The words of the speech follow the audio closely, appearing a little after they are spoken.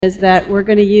is that we're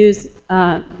going to use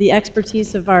the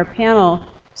expertise of our panel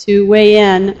to weigh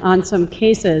in on some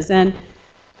cases. And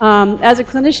as a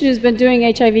clinician who's been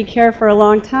doing HIV care for a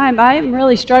long time, I'm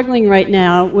really struggling right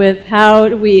now with how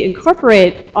do we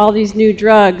incorporate all these new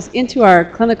drugs into our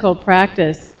clinical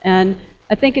practice. And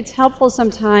I think it's helpful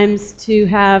sometimes to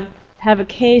have a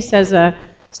case as a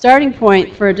starting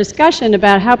point for a discussion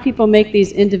about how people make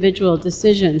these individual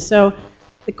decisions. So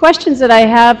the questions that I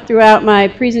have throughout my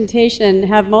presentation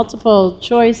have multiple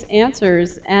choice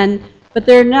answers, but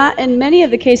they're not, in many of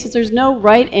the cases, there's no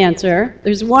right answer.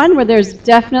 There's one where there's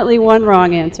definitely one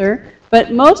wrong answer,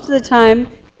 but most of the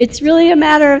time, it's really a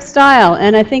matter of style.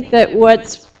 And I think that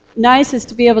what's nice is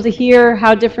to be able to hear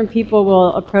how different people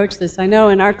will approach this. I know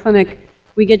in our clinic,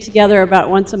 we get together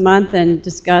about once a month and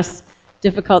discuss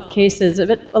difficult cases.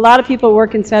 But a lot of people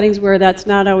work in settings where that's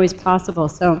not always possible.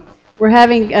 So we're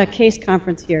having a case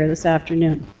conference here this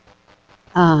afternoon.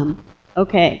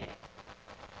 Okay.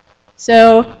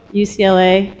 So,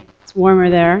 UCLA, it's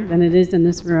warmer there than it is in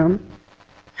this room.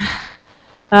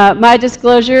 My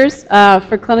disclosures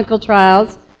for clinical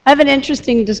trials. I have an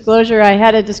interesting disclosure. I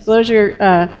had a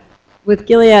disclosure with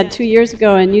Gilead 2 years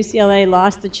ago, and UCLA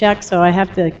lost the check, so I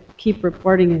have to keep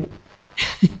reporting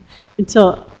it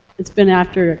until it's been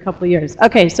after a couple years.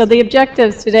 Okay, so the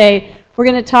objectives today, we're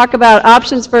going to talk about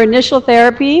options for initial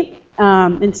therapy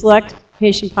in select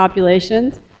patient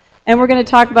populations. And we're going to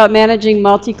talk about managing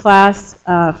multi-class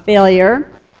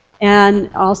failure, and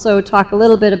also talk a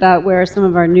little bit about where some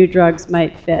of our new drugs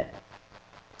might fit.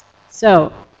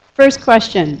 So, first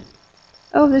question.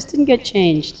 Oh, this didn't get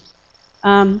changed.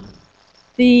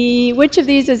 Which of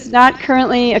these is not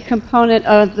currently a component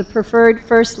of the preferred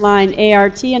first-line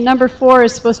ART? And number 4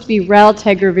 is supposed to be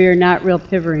raltegravir, not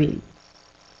rilpivirine.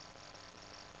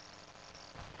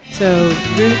 So,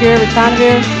 ruzasvir,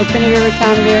 ritonavir, lopinavir,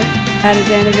 ritonavir,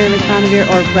 atazanavir, ritonavir,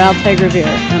 or raltegravir,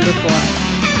 number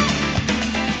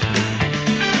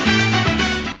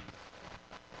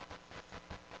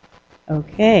 4.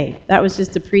 Okay, that was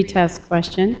just a pre-test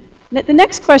question. The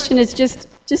next question is just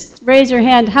raise your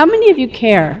hand. How many of you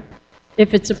care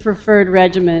if it's a preferred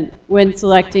regimen when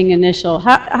selecting initial?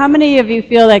 How many of you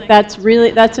feel like that's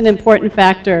an important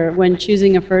factor when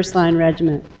choosing a first-line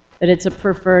regimen, that it's a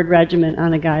preferred regimen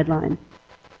on a guideline?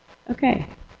 Okay,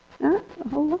 not a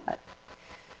whole lot.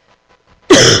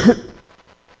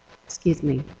 Excuse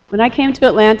me. When I came to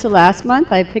Atlanta last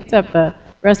month, I picked up a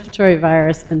respiratory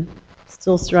virus and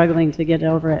still struggling to get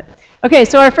over it. Okay,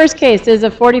 so our first case is a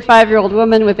 45-year-old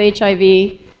woman with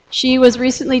HIV. She was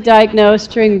recently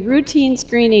diagnosed during routine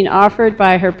screening offered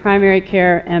by her primary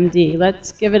care MD.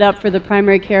 Let's give it up for the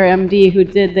primary care MD who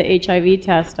did the HIV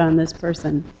test on this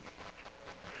person.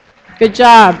 Good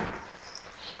job.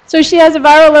 So she has a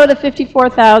viral load of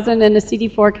 54,000 and a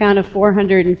CD4 count of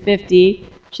 450.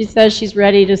 She says she's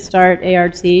ready to start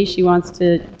ART. She wants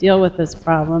to deal with this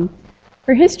problem.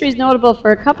 Her history is notable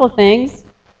for a couple things.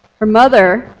 Her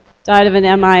mother died of an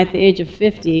MI at the age of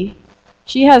 50.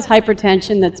 She has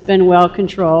hypertension that's been well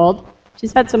controlled.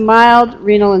 She's had some mild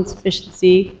renal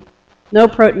insufficiency, no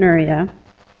proteinuria.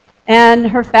 And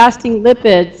her fasting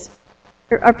lipids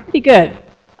are pretty good.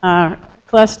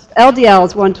 LDL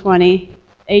is 120,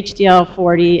 HDL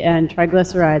 40, and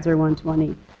triglycerides are 120.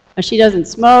 Now, she doesn't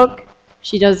smoke,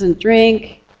 she doesn't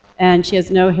drink, and she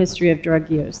has no history of drug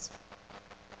use.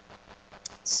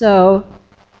 So,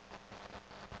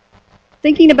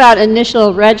 thinking about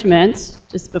initial regimens,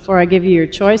 just before I give you your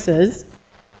choices,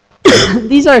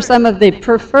 these are some of the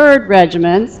preferred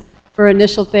regimens for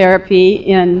initial therapy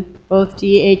in both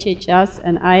DHHS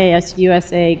and IAS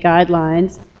USA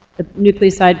guidelines. The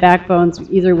nucleoside backbones,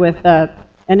 either with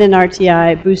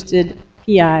NNRTI, boosted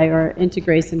PI, or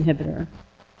integrase inhibitor.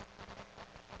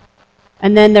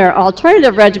 And then there are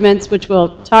alternative regimens, which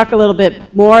we'll talk a little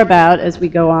bit more about as we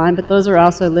go on, but those are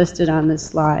also listed on this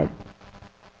slide.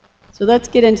 So let's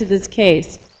get into this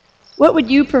case. What would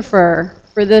you prefer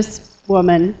for this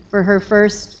woman for her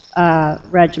first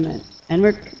regimen? And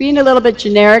we're being a little bit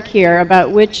generic here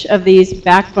about which of these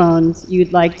backbones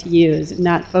you'd like to use and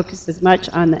not focus as much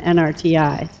on the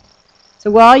NRTI.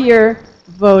 So while you're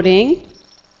voting,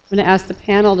 I'm going to ask the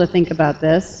panel to think about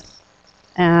this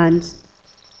and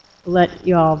let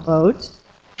you all vote.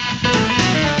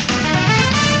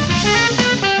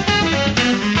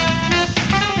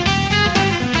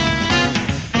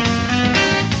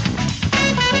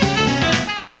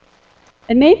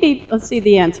 And maybe, let's see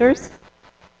the answers.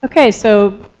 Okay,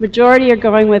 so majority are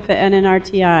going with the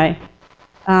NNRTI.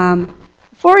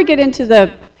 Before we get into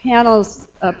the panel's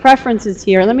preferences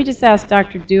here, let me just ask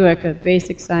Dr. Duick a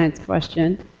basic science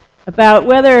question. about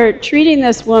whether treating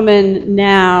this woman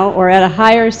now or at a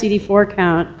higher CD4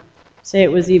 count, say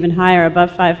it was even higher,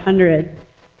 above 500,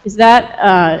 is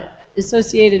that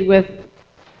associated with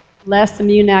less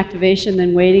immune activation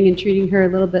than waiting and treating her a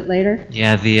little bit later?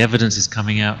 Yeah, the evidence is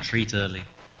coming out. Treat early.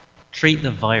 Treat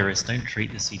the virus, don't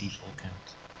treat the CD4 count.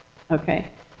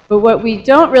 Okay. But what we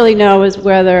don't really know is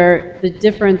whether the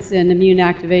difference in immune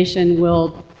activation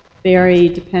will vary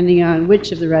depending on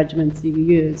which of the regimens you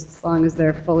use, as long as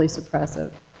they're fully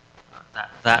suppressive.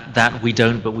 That we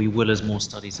don't, but we will as more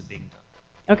studies are being done.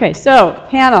 Okay, so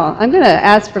panel, I'm going to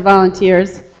ask for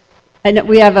volunteers. I know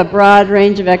we have a broad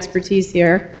range of expertise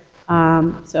here.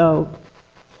 So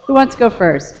who wants to go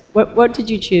first? What did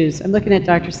you choose? I'm looking at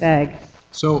Dr. Sag.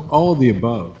 So all of the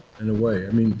above, in a way. I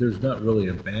mean, there's not really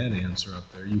a bad answer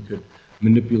up there. You could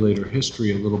manipulate our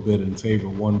history a little bit in favor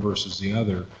of one versus the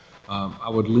other. I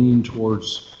would lean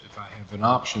towards, if I have an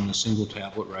option, a single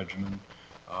tablet regimen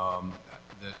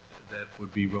that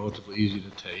would be relatively easy to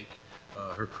take.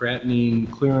 Her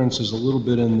creatinine clearance is a little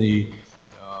bit in the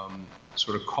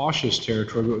sort of cautious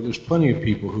territory, but there's plenty of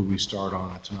people who we start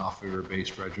on a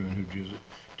tenofovir-based regimen who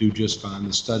do just fine.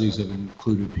 The studies have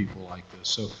included people like this.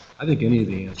 So I think any of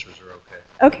the answers are okay.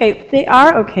 Okay, they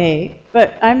are okay,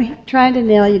 but I'm trying to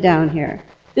nail you down here.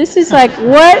 This is like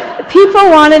what people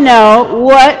want to know,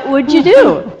 what would you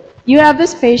do? You have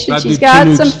this patient, she's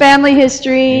got some family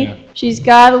history, yeah. She's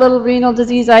got a little renal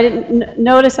disease. I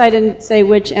didn't say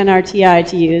which NRTI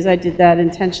to use. I did that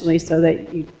intentionally so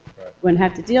that you wouldn't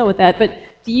have to deal with that. But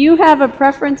do you have a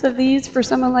preference of these for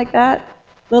someone like that?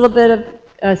 A little bit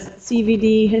of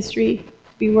CVD history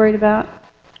to be worried about?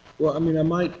 Well, I mean, I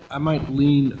might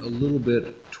lean a little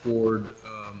bit toward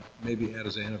maybe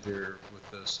Antiretroviral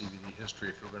with the CVD history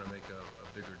if you're going to make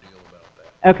a bigger deal about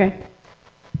that. Okay.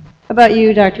 How about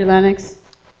you, Dr. Lennox?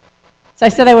 So I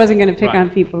said I wasn't going to pick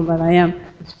on people, but I am.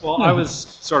 Well, I was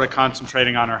sort of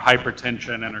concentrating on her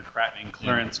hypertension and her creatinine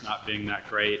clearance not being that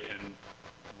great, and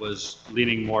was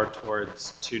leaning more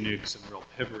towards 2 nukes and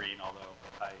rilpivirine, although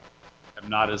I am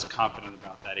not as confident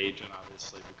about that agent,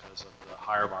 obviously, because of the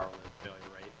higher viral load failure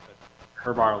rate. But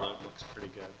her viral load looks pretty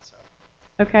good. So.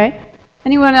 Okay.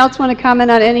 Anyone else want to comment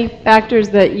on any factors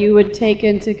that you would take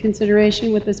into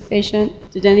consideration with this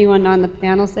patient? Did anyone on the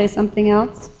panel say something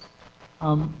else?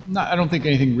 No, I don't think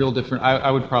anything real different. I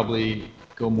would probably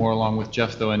go more along with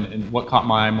Jeff, though, and what caught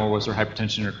my eye more was her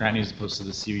hypertension or creatinine as opposed to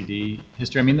the CVD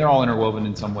history. I mean, they're all interwoven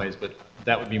in some ways, but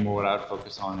that would be more what I would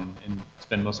focus on and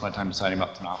spend most of my time deciding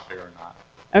about tenofovir or not.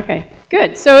 Okay,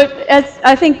 good. So as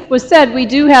I think was said, we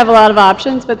do have a lot of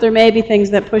options, but there may be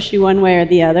things that push you one way or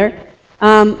the other.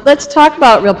 Let's talk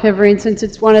about rilpivirine, since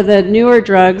it's one of the newer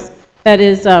drugs that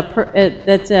is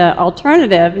that's an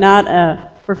alternative, not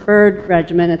a preferred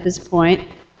regimen at this point.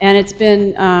 And it's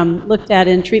been looked at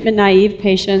in treatment-naive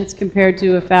patients compared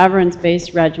to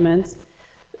efavirenz-based regimens.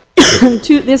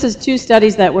 This is 2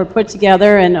 studies that were put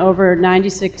together in over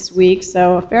 96 weeks,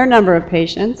 so a fair number of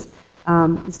patients.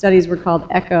 The studies were called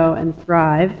ECHO and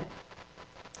THRIVE.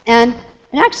 And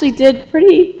it actually did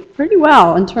pretty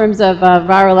well in terms of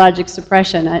virologic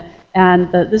suppression.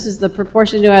 This is the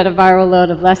proportion who had a viral load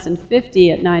of less than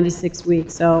 50 at 96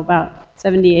 weeks, so about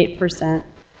 78%.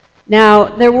 Now,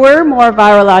 there were more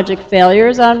virologic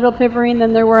failures on rilpivirine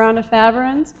than there were on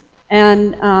efavirenz,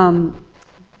 and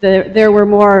there were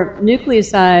more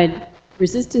nucleoside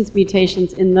resistance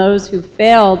mutations in those who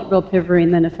failed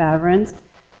rilpivirine than efavirenz.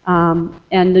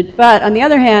 But on the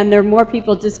other hand, there were more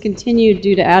people discontinued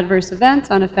due to adverse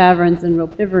events on efavirenz than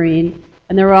rilpivirine,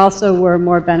 and there also were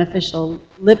more beneficial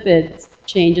lipid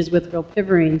changes with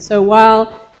rilpivirine. So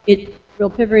while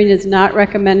rilpivirine is not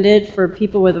recommended for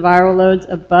people with viral loads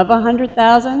above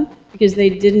 100,000 because they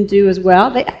didn't do as well,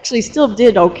 they actually still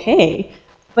did okay.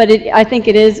 But I think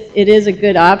it is a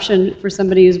good option for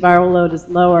somebody whose viral load is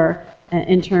lower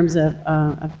in terms of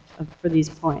for these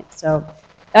points. So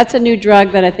that's a new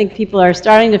drug that I think people are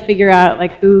starting to figure out,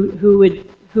 like who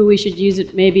we should use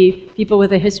it. Maybe people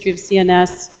with a history of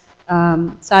CNS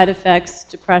side effects,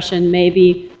 depression.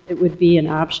 Maybe it would be an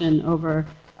option over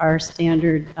our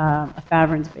standard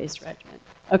efavirenz-based regimen.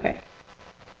 Okay.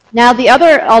 Now the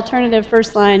other alternative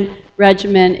first-line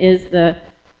regimen is the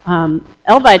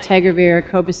elbitergovir,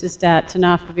 cobicistat,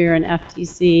 tenofovir, and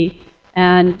FTC.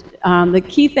 And the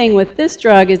key thing with this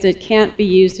drug is it can't be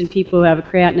used in people who have a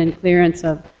creatinine clearance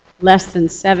of less than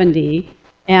 70.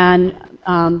 And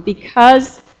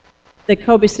because the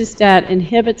cobicistat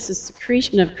inhibits the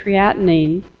secretion of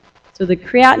creatinine, so the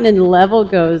creatinine level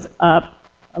goes up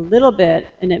a little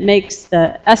bit, and it makes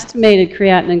the estimated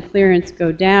creatinine clearance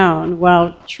go down,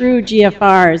 while true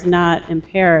GFR is not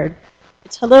impaired.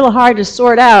 it's a little hard to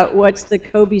sort out what's the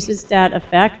cobicistat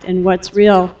effect and what's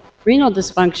real renal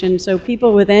dysfunction. So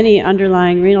people with any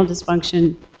underlying renal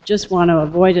dysfunction just want to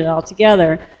avoid it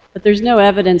altogether. But there's no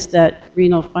evidence that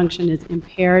renal function is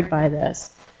impaired by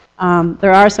this.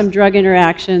 There are some drug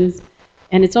interactions,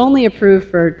 and it's only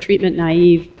approved for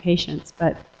treatment-naive patients.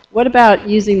 But what about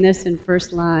using this in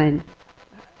first line?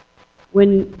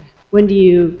 When do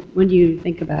you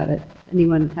think about it?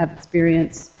 Anyone have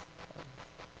experience?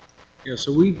 Yeah,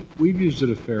 so we've used it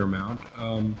a fair amount.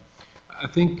 I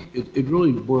think it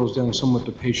really boils down somewhat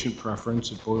to patient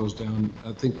preference. It boils down,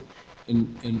 I think,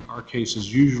 in our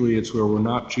cases, usually it's where we're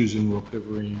not choosing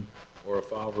rilpivirine or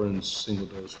efavirenz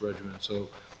single-dose regimen. So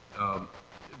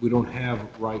we don't have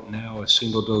right now a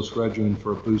single-dose regimen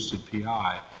for a boosted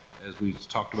PI. As we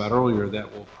talked about earlier,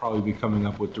 that will probably be coming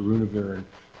up with darunavir and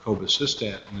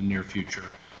cobicistat in the near future.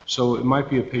 So it might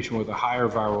be a patient with a higher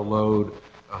viral load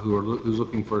who's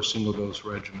looking for a single-dose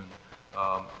regimen,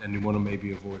 and you want to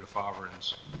maybe avoid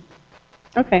efavirenz.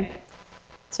 Okay.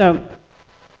 So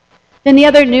then the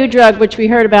other new drug, which we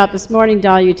heard about this morning,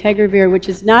 dolutegravir, which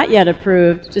is not yet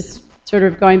approved, just sort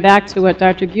of going back to what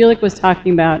Dr. Gulick was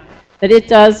talking about, that it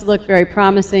does look very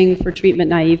promising for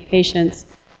treatment-naive patients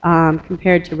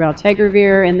compared to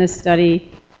raltegravir in this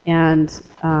study, and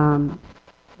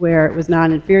where it was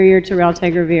non-inferior to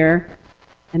raltegravir.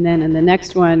 And then in the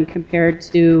next one, compared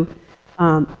to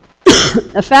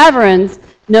efavirenz,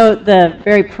 note the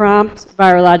very prompt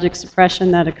virologic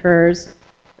suppression that occurs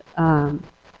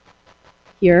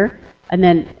here. And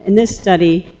then in this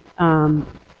study,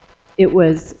 it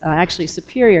was actually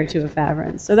superior to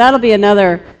efavirenz. So that'll be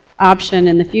another option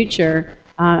in the future.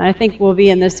 I think we'll be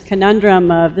in this conundrum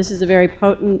of this is a very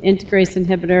potent integrase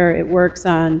inhibitor. It works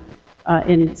on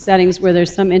in settings where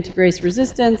there's some integrase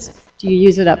resistance. Do you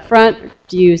use it up front? Or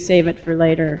do you save it for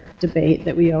later debate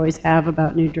that we always have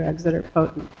about new drugs that are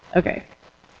potent? Okay.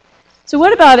 So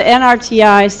what about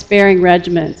NRTI sparing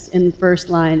regimens in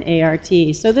first-line ART?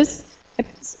 So this,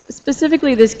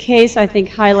 specifically this case, I think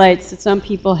highlights that some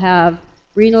people have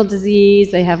renal disease,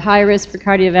 they have high risk for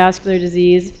cardiovascular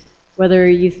disease, whether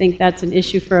you think that's an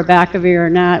issue for abacavir or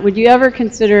not. Would you ever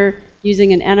consider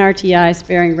using an NRTI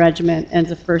sparing regimen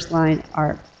as a first-line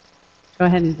ART? Go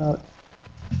ahead and vote.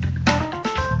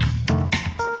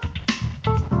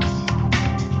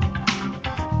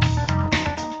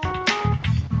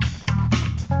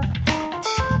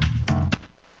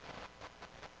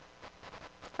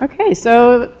 Okay,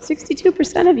 so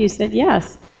 62% of you said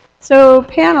yes. So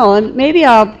panel, and maybe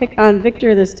I'll pick on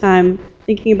Victor this time,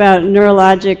 thinking about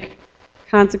neurologic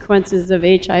consequences of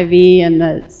HIV and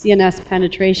the CNS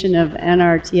penetration of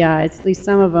NRTIs, at least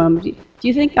some of them. Do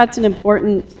you think that's an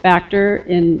important factor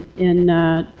in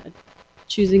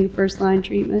choosing first-line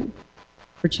treatment?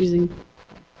 Or choosing?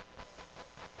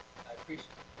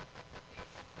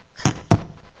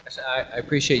 I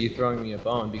appreciate you throwing me a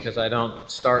bone because I don't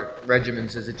start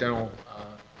regimens as a general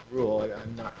rule.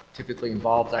 I'm not typically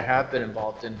involved. I have been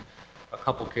involved in a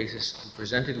couple cases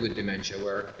presented with dementia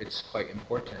where it's quite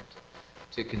important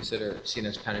to consider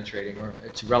CNS penetrating, or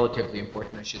it's relatively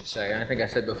important, I should say. And I think I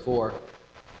said before,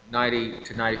 90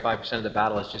 to 95% of the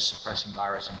battle is just suppressing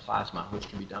virus and plasma, which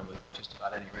can be done with just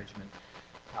about any regimen.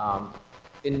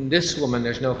 In this woman,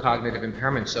 there's no cognitive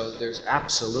impairment, so there's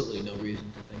absolutely no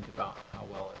reason to think about how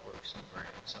well it works in the brain.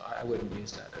 So I wouldn't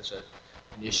use that as an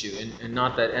issue. And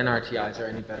not that NRTIs are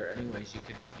any better anyways. You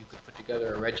could put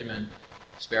together a regimen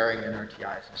sparing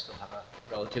NRTIs and still have a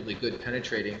relatively good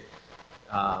penetrating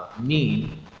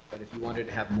mean. But if you wanted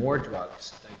to have more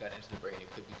drugs that got into the brain, it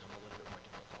could become a little bit more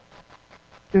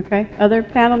difficult. Okay, other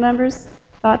panel members,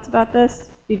 thoughts about this?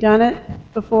 Have you done it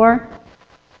before?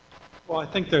 Well, I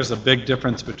think there's a big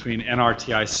difference between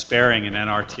NRTI sparing and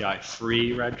NRTI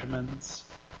free regimens.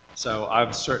 So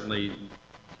I've certainly,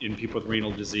 in people with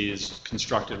renal disease,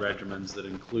 constructed regimens that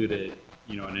included,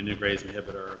 an integrase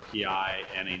inhibitor, a PI,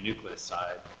 and a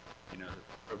nucleoside,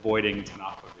 avoiding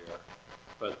tenofovir.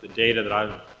 But the data that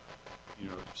I've,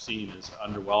 seen is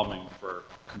underwhelming for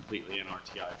completely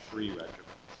NRTI-free regimens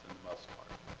in the most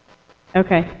part.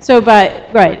 Okay, so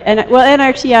right, and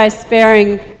NRTI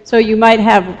sparing, so you might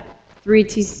have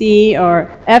 3TC or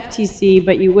FTC,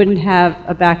 but you wouldn't have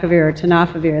abacavir or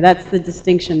tenofovir. That's the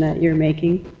distinction that you're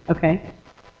making. Okay.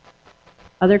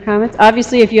 Other comments?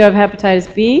 Obviously, if you have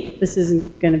hepatitis B, this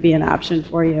isn't going to be an option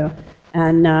for you.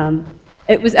 And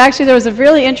it was actually, there was a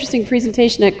really interesting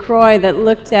presentation at CROI that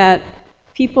looked at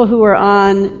people who were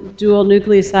on dual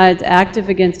nucleosides active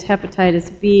against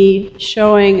hepatitis B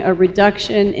showing a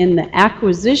reduction in the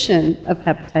acquisition of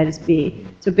hepatitis B.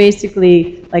 So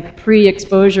basically, like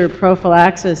pre-exposure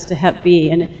prophylaxis to Hep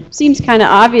B. And it seems kind of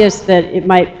obvious that it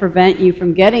might prevent you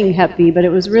from getting Hep B, but it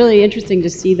was really interesting to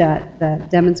see that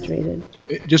demonstrated.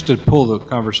 Just to pull the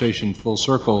conversation full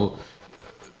circle,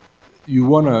 you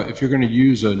want to, if you're going to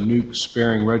use a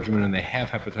nuke-sparing regimen and they have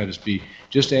hepatitis B,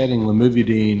 just adding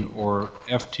lamivudine or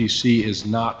FTC is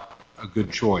not a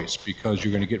good choice because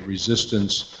you're going to get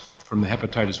resistance from the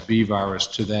hepatitis B virus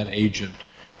to that agent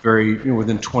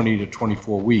within 20 to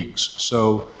 24 weeks.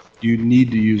 So you need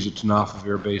to use a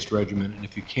tenofovir-based regimen, and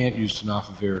if you can't use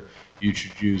tenofovir, you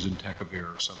should use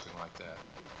entecavir or something like that.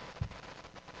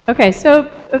 Okay, so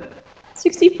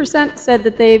 60% said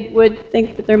that they would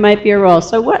think that there might be a role.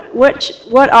 So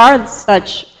what are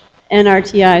such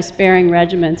NRTI sparing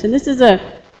regimens? And this is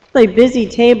a really busy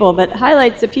table that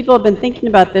highlights that people have been thinking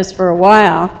about this for a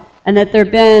while, and that there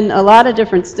have been a lot of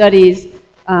different studies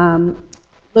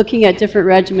looking at different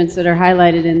regimens that are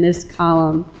highlighted in this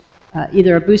column,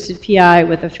 either a boosted PI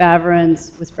with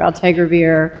efavirenz, with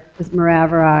raltegravir, with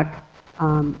maraviroc,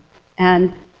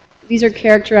 and these are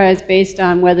characterized based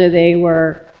on whether they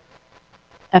were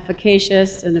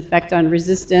efficacious, an effect on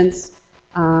resistance,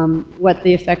 what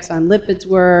the effects on lipids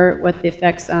were, what the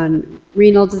effects on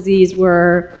renal disease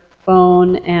were,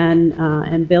 bone, and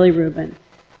bilirubin.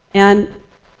 And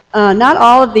not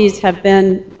all of these have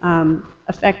been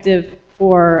effective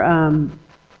for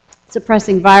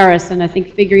suppressing virus, and I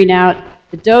think figuring out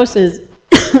the doses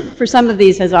for some of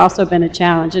these has also been a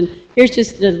challenge. And here's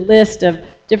just a list of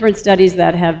different studies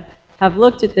that have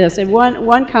looked at this. And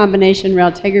one combination,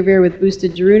 raltegravir with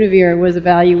boosted darunavir, was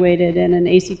evaluated in an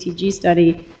ACTG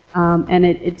study, and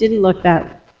it didn't look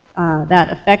that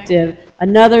effective.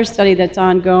 Another study that's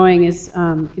ongoing is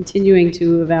continuing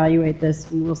to evaluate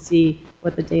this, and we'll see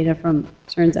what the data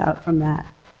turns out from that.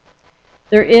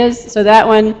 There is, so that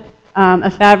one,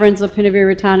 efavirenz,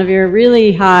 lopinavir, ritonavir,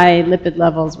 really high lipid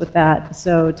levels with that,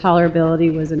 so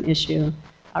tolerability was an issue.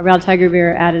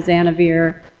 Raltegravir,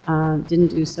 atazanavir, didn't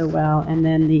do so well, and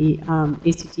then the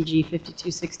ACTG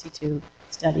 5262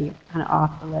 study kind of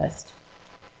off the list.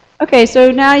 Okay,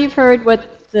 so now you've heard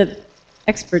what the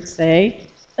experts say.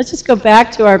 Let's just go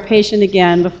back to our patient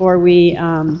again before we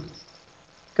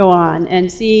go on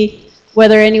and see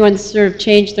whether anyone's sort of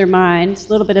changed their mind. It's a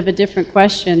little bit of a different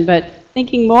question, but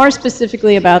thinking more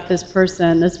specifically about this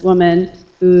person, this woman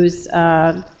who's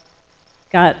got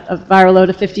a viral load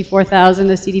of 54,000,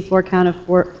 a CD4 count of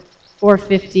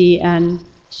 450, and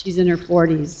she's in her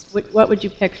 40s. What would you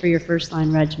pick for your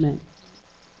first-line regimen?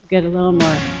 Get a little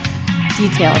more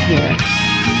detail here.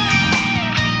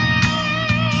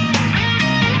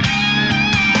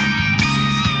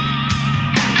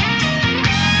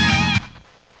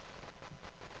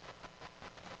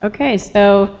 Okay,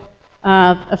 so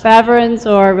efavirenz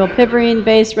or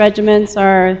rilpivirine-based regimens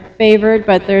are favored,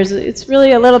 but it's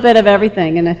really a little bit of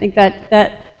everything, and I think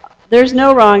that there's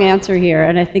no wrong answer here,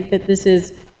 and I think that this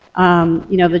is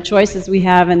the choices we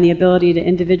have and the ability to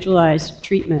individualize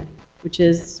treatment, which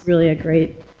is really a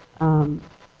great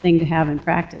thing to have in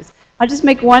practice. I'll just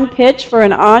make one pitch for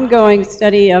an ongoing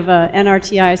study of a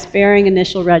NRTI sparing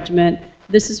initial regimen.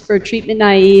 This is for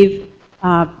treatment-naive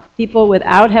people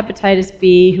without hepatitis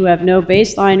B who have no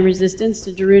baseline resistance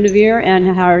to darunavir and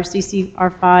are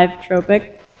CCR5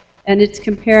 tropic. And it's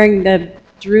comparing the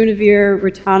darunavir,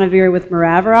 ritonavir with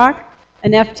maraviroc,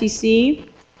 an FTC,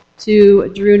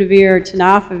 to darunavir,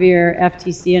 tenofovir,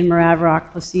 FTC, and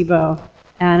maraviroc placebo.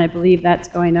 And I believe that's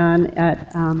going on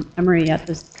at Emory at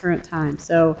this current time.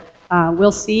 So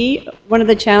we'll see. One of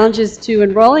the challenges to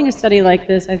enrolling a study like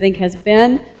this, I think, has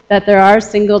been that there are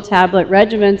single tablet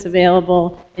regimens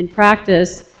available in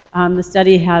practice. The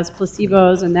study has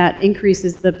placebos, and that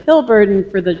increases the pill burden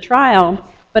for the trial.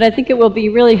 But I think it will be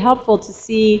really helpful to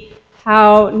see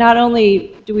how not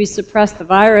only do we suppress the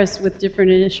virus with different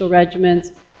initial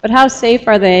regimens, but how safe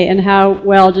are they and how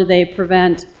well do they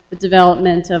prevent the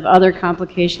development of other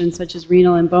complications such as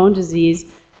renal and bone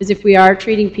disease. Because if we are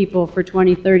treating people for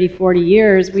 20, 30, 40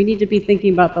 years, we need to be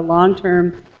thinking about the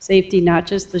long-term safety, not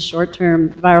just the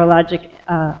short-term virologic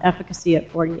efficacy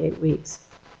at 48 weeks.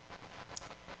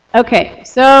 Okay,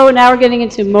 so now we're getting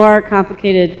into more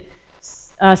complicated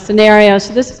scenarios.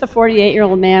 So this is a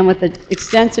 48-year-old man with an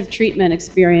extensive treatment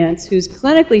experience who's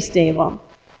clinically stable.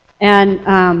 And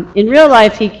in real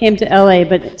life, he came to LA,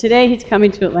 but today he's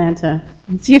coming to Atlanta.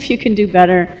 And see if you can do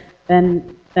better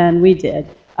than we did.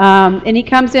 And he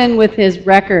comes in with his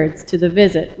records to the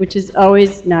visit, which is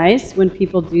always nice when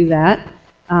people do that.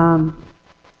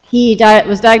 He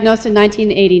was diagnosed in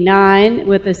 1989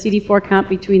 with a CD4 count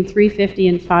between 350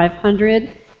 and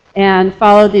 500, and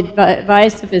followed the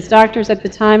advice of his doctors at the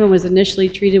time and was initially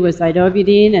treated with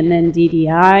zidovudine and then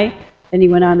DDI. Then he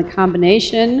went on the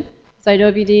combination,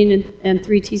 zidovudine and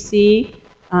 3TC.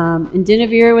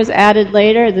 Indinavir was added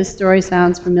later. This story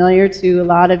sounds familiar to a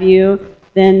lot of you.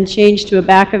 Then changed to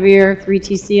abacavir,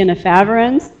 3TC, and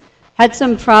efavirenz. Had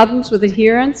some problems with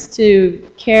adherence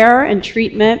to care and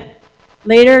treatment.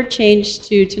 Later changed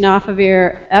to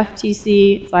tenofovir,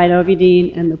 FTC,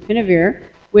 zidovudine, and lopinavir,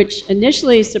 which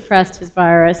initially suppressed his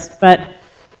virus, but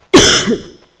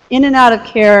in and out of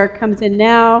care, comes in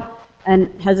now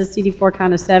and has a CD4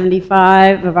 count of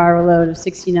 75, a viral load of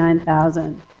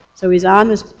 69,000. So he's on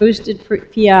this boosted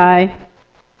PI,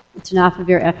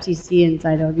 tenofovir, FTC, and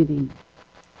zidovudine.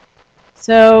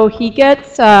 So he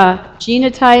gets a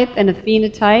genotype and a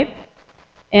phenotype,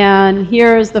 and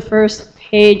here is the first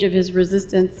page of his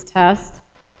resistance test.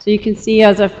 So you can see he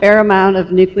has a fair amount of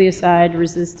nucleoside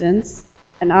resistance,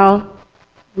 and I'll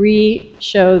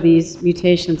re-show these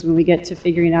mutations when we get to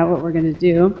figuring out what we're going to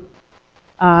do.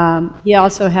 He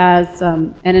also has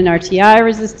NNRTI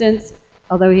resistance,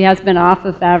 although he has been off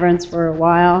of efavirenz for a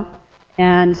while,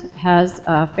 and has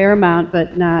a fair amount,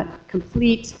 but not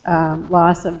complete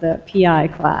loss of the PI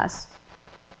class.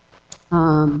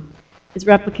 His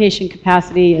replication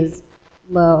capacity is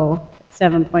low,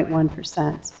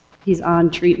 7.1%. He's on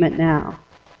treatment now.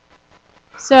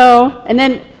 So, and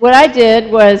then what I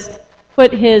did was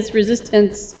put his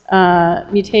resistance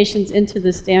mutations into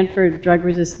the Stanford Drug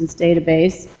Resistance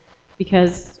Database,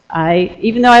 because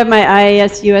even though I have my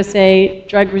IAS USA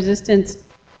drug resistance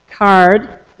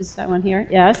card, is that one here?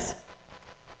 Yes.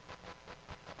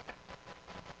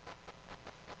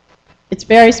 It's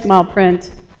very small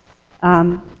print.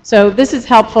 So this is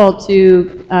helpful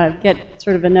to get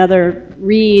sort of another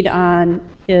read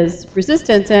on his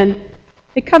resistance, and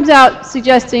it comes out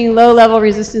suggesting low-level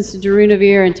resistance to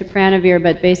darunavir and to pranavir,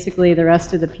 but basically the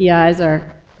rest of the PIs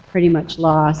are pretty much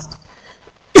lost.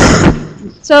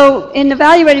 So in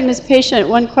evaluating this patient,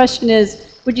 one question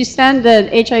is, would you send an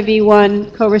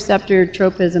HIV-1 co-receptor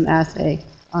tropism assay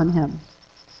on him?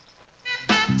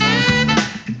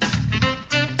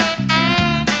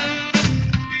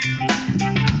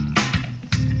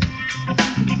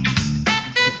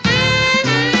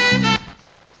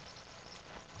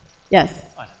 Yes.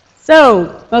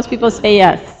 So most people say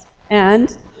yes.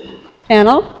 And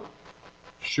panel?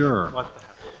 Sure.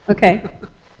 Okay.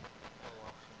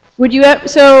 Would you,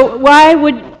 so why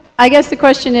would, I guess the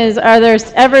question is, are there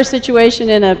ever a situation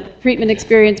in a treatment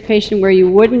experienced patient where you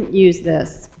wouldn't use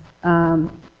this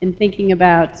in thinking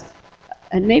about,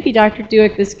 and maybe Dr.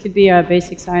 Duick, this could be a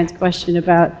basic science question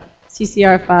about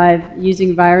CCR5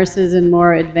 using viruses in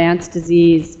more advanced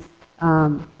disease.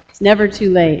 It's never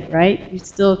too late, right? You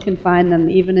still can find them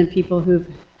even in people who've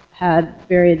had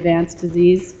very advanced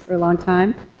disease for a long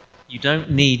time. You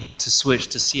don't need to switch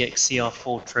to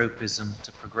CXCR4 tropism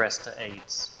to progress to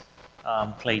AIDS.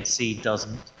 Clade C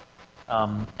doesn't.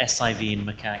 SIV in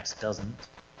macaques doesn't.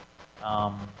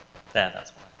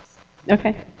 That's why.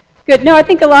 Okay. Good. No, I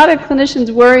think a lot of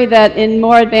clinicians worry that in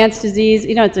more advanced disease,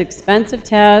 you know, it's an expensive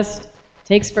test,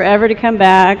 takes forever to come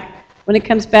back. When it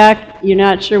comes back, you're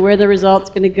not sure where the result's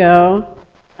going to go,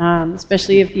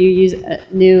 especially if you use a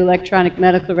new electronic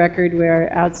medical record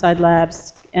where outside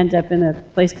labs end up in a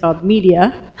place called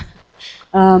media.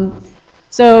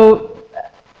 So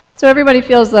everybody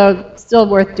feels, though, it's still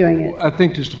worth doing it. I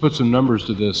think just to put some numbers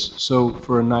to this, so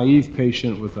for a naive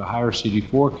patient with a higher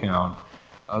CD4 count,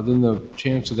 then the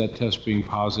chance of that test being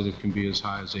positive can be as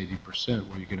high as 80%,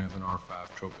 where you can have an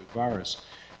R5 tropic virus.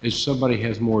 If somebody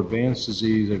has more advanced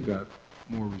disease, they've got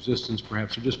more resistance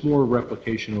perhaps, or just more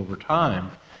replication over time,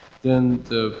 then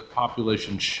the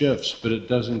population shifts, but it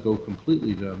doesn't go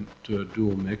completely to a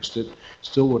dual mixed. It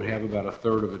still would have about a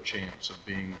third of a chance of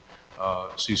being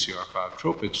CCR5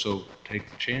 tropic, so take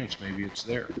the chance, maybe it's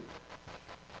there.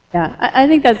 Yeah, I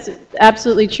think that's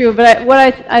absolutely true, but what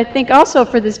I think also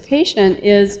for this patient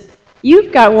is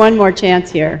you've got one more chance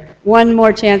here, one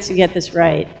more chance to get this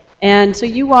right. And so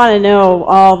you want to know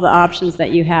all the options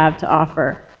that you have to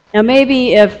offer. Now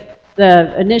maybe if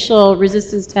the initial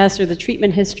resistance test or the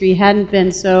treatment history hadn't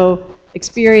been so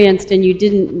experienced and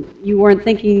you weren't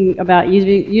thinking about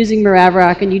using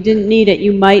Maraviroc and you didn't need it,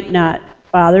 you might not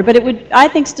bother. But it would, I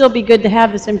think, still be good to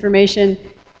have this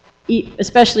information,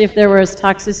 especially if there was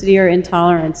toxicity or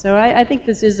intolerance. So I think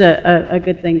this is a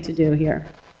good thing to do here.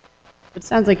 It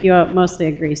sounds like you mostly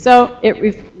agree. So it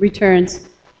returns,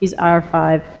 he's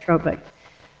R5 tropic.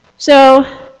 So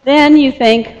then you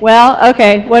think, well,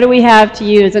 okay, what do we have to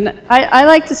use? And I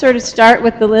like to sort of start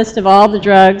with the list of all the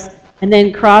drugs and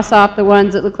then cross off the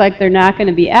ones that look like they're not going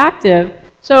to be active.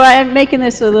 So I'm making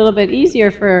this a little bit easier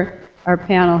for our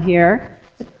panel here.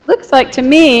 It looks like to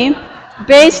me,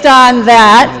 based on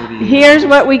that, here's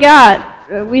what we got.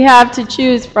 We have to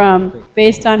choose from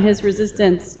based on his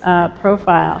resistance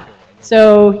profile.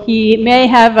 So he may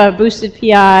have a boosted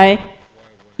PI.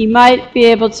 He might be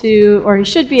able to, or he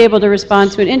should be able to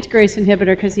respond to an integrase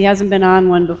inhibitor because he hasn't been on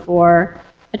one before.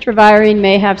 Antiretroviral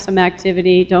may have some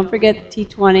activity. Don't forget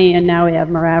T20, and now we have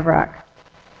Maraviroc.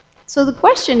 So the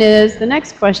question is, the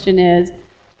next question is,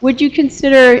 would you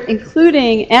consider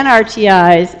including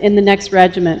NRTIs in the next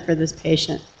regimen for this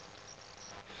patient?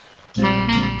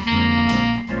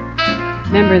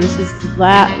 Remember, this is the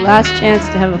last chance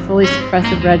to have a fully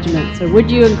suppressive regimen. So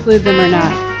would you include them or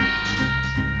not?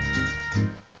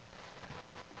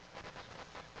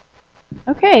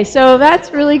 Okay, so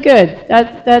that's really good.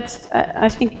 That's I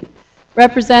think,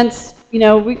 represents, you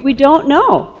know, we don't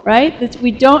know, right?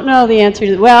 We don't know the answer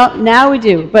to, well, now we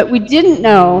do. But we didn't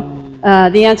know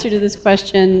the answer to this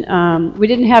question. We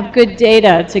didn't have good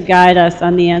data to guide us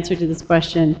on the answer to this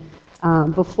question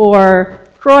before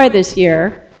CROI this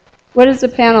year. What does the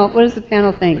panel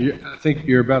think? I think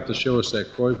you're about to show us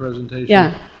that CROI presentation.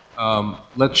 Yeah.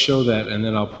 Let's show that, and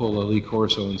then I'll pull a Lee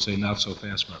Corso and say, not so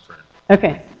fast, my friend.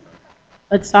 Okay.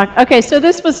 Let's talk. Okay, so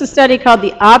this was a study called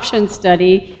the option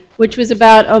study, which was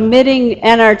about omitting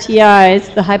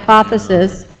NRTIs. The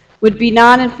hypothesis would be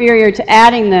non-inferior to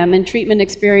adding them in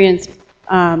treatment-experienced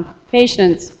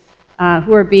patients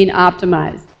who are being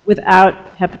optimized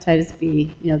without hepatitis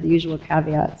B, you know, the usual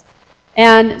caveats.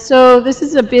 And so this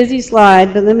is a busy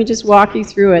slide, but let me just walk you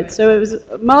through it. So it was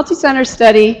a multi-center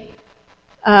study,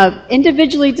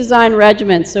 individually designed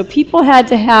regimens. So people had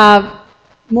to have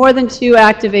more than 2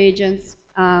 active agents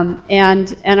and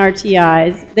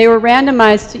NRTIs. They were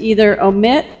randomized to either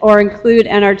omit or include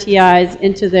NRTIs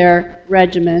into their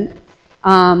regimen.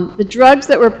 The drugs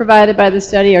that were provided by the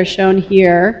study are shown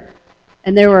here,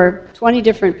 and there were 20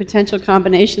 different potential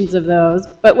combinations of those.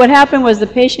 But what happened was the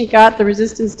patient got the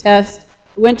resistance test,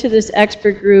 went to this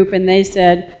expert group, and they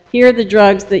said, here are the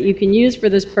drugs that you can use for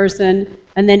this person,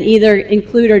 and then either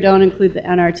include or don't include the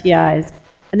NRTIs.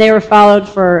 And they were followed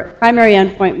for, primary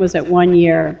endpoint was at 1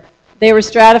 year. They were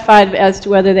stratified as to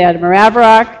whether they had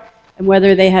Maraviroc and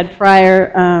whether they had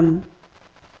prior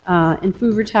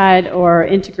enfuvirtide or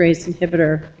integrase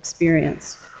inhibitor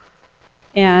experience.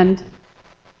 And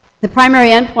the primary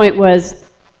endpoint was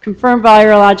confirmed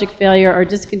virologic failure or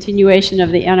discontinuation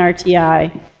of the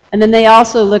NRTI. And then they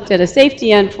also looked at a safety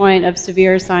endpoint of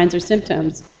severe signs or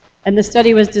symptoms. And the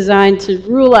study was designed to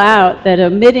rule out that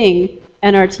omitting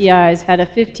NRTIs had a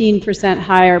 15%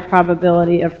 higher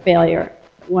probability of failure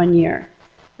at 1 year.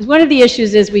 Because one of the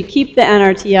issues is we keep the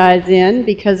NRTIs in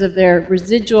because of their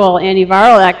residual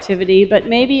antiviral activity, but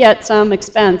maybe at some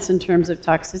expense in terms of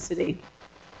toxicity.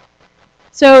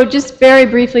 So just very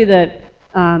briefly, the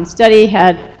study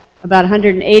had about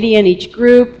 180 in each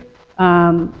group.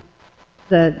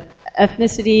 The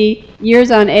ethnicity,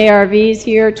 years on ARVs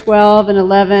here, 12 and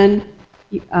 11.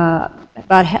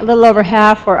 About a little over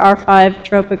half were R5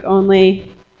 tropic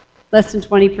only. Less than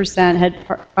 20% had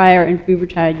prior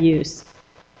enfuvirtide use.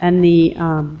 And the,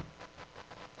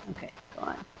 okay, go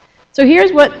on. So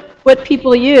here's what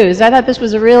people use. I thought this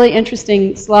was a really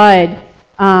interesting slide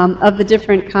of the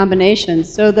different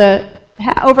combinations. So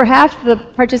over half of the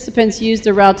participants used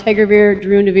the raltegravir,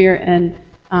 darunavir, and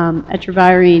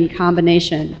etravirine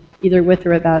combination, either with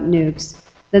or without nukes.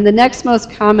 Then the next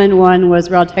most common one was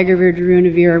raltegravir,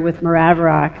 darunavir with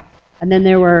Maraviroc, and then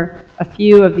there were a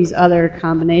few of these other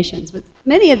combinations. But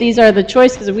many of these are the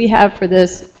choices we have for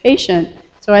this patient,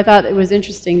 so I thought it was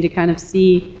interesting to kind of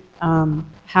see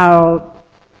how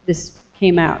this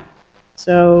came out.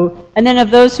 So, and then of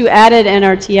those who added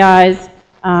NRTIs,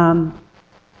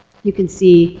 you can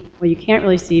see, well, you can't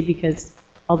really see because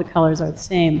all the colors are the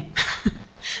same,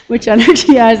 which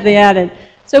NRTIs they added.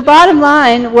 So bottom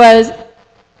line was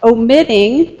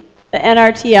omitting the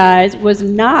NRTIs was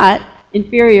not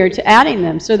inferior to adding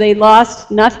them. So they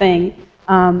lost nothing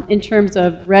in terms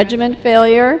of regimen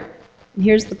failure. And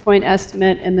here's the point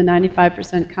estimate in the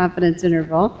 95% confidence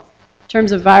interval. In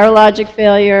terms of virologic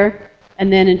failure,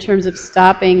 and then in terms of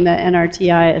stopping the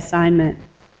NRTI assignment.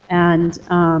 And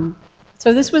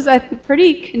so this was, I think,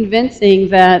 pretty convincing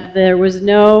that there was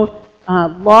no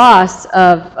loss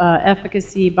of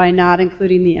efficacy by not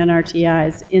including the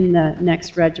NRTIs in the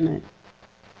next regimen.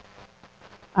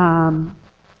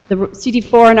 The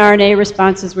CD4 and RNA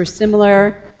responses were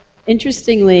similar.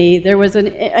 interestingly, there was an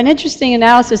interesting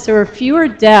analysis. There were fewer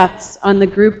deaths on the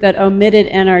group that omitted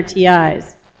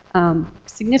NRTIs,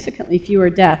 significantly fewer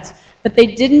deaths. But they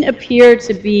didn't appear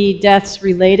to be deaths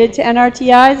related to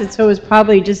NRTIs, and so it was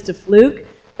probably just a fluke,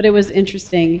 but it was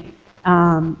interesting.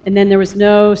 And then there was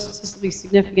no statistically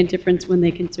significant difference when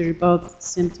they considered both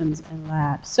symptoms and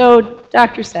labs. So,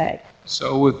 Dr. Sag.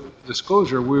 So with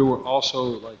disclosure, we were also,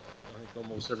 like I think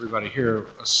almost everybody here,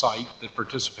 a site that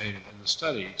participated in the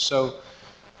study. So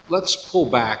let's pull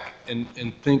back and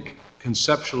think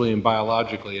conceptually and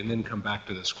biologically and then come back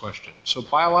to this question. So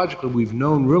biologically, we've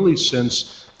known really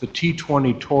since the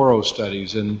T20 Toro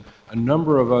studies and a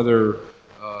number of other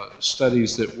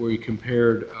studies that we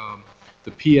compared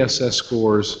the PSS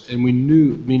scores, and we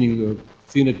knew, meaning the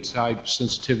phenotype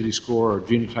sensitivity score or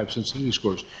genotype sensitivity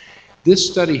scores. This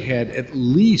study had at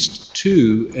least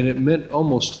 2, and it meant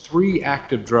almost 3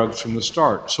 active drugs from the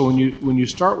start. So when you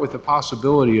start with the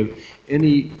possibility of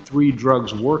any 3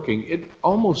 drugs working, it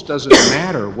almost doesn't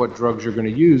matter what drugs you're going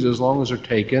to use as long as they're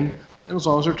taken and as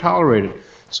long as they're tolerated.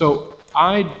 So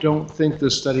I don't think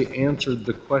this study answered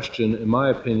the question, in my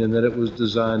opinion, that it was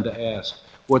designed to ask.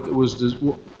 What it was,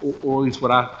 or at least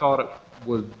what I thought it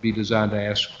would be designed to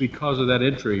ask, because of that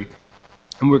entry.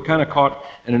 And we're kind of caught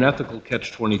in an ethical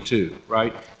catch-22,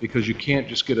 right? Because you can't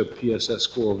just get a PSS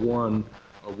score of 1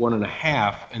 or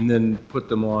 1.5 and then put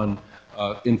them on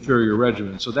inferior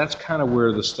regimens. So that's kind of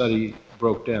where the study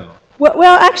broke down.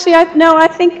 Well, actually,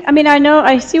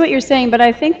 I see what you're saying, but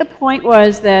I think the point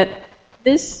was that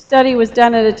this study was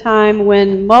done at a time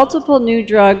when multiple new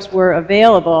drugs were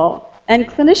available, and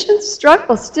clinicians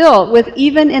struggle still with,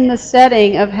 even in the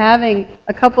setting of having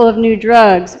a couple of new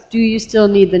drugs, do you still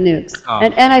need the nukes?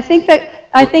 And I think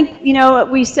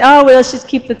we say, oh, well, let's just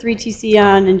keep the 3TC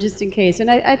on and just in case. And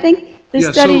I think this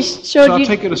study showed so I'll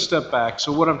take it a step back.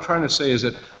 So what I'm trying to say is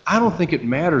that I don't think it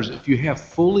matters if you have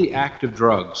fully active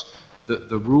drugs.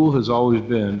 The rule has always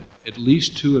been at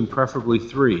least 2 and preferably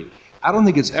 3. I don't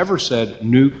think it's ever said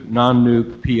nuke,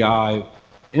 non-nuke, PI,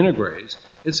 integrase.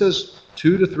 It says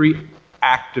 2 to 3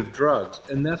 active drugs,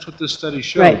 and that's what this study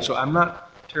showed. Right. So I'm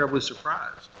not terribly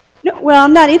surprised. No, well,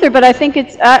 I'm not either, but I think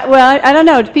it's, I don't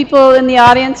know. Do people in the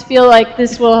audience feel like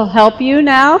this will help you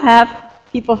now? Have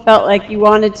people felt like you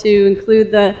wanted to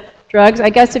include the drugs? I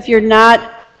guess if you're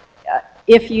not,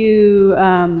 if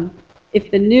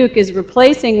the nuke is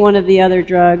replacing one of the other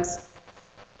drugs,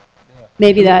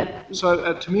 maybe that...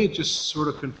 So to me, it just sort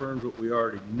of confirms what we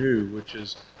already knew, which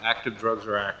is active drugs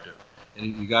are active,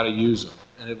 and you got to use them.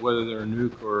 And whether they're a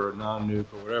nuke or a non-nuke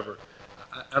or whatever,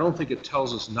 I don't think it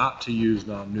tells us not to use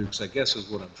non-nukes, I guess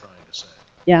is what I'm trying to say.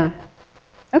 Yeah.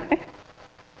 Okay.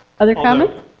 Other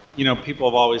comment? People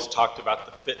have always talked about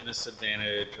the fitness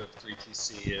advantage of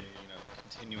 3TC and,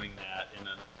 continuing that in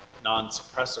a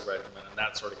non-suppressive regimen, and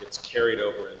that sort of gets carried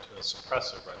over into a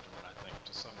suppressive regimen, I think,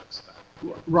 to some extent.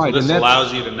 Right. So this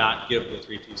allows you to not give the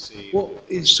 3TC. Well,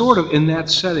 it's sort of in that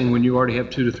setting when you already have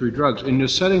 2 to 3 drugs. In the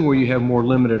setting where you have more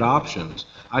limited options,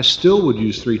 I still would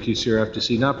use 3TC or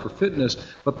FTC, not for fitness,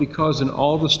 but because in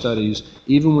all the studies,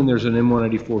 even when there's an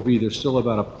M184V, there's still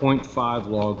about a 0.5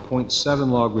 log, 0.7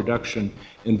 log reduction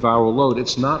in viral load.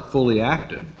 It's not fully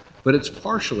active, but it's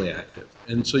partially active.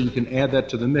 And so you can add that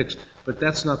to the mix, but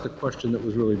that's not the question that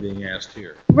was really being asked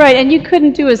here. Right, and you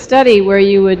couldn't do a study where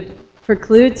you would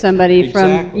preclude somebody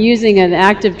from using an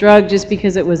active drug just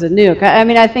because it was a nuke.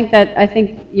 I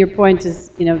think your point is,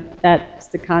 that's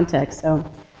the context. So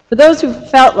for those who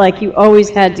felt like you always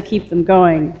had to keep them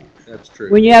going, that's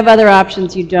true. When you have other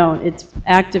options, you don't. It's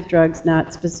active drugs,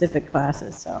 not specific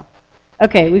classes. So,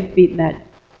 okay, we've beaten that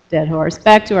dead horse.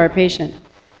 Back to our patient.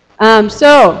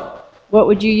 So what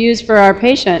would you use for our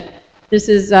patient? This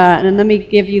is, and let me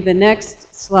give you the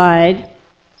next slide.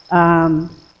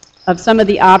 Of some of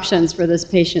the options for this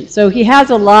patient. So he has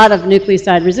a lot of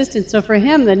nucleoside resistance. So for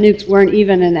him, the nukes weren't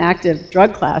even an active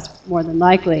drug class, more than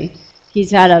likely.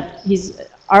 He's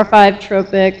R5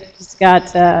 tropic, he's got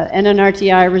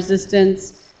NNRTI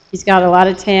resistance, he's got a lot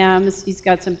of TAMs, he's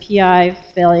got some PI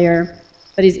failure,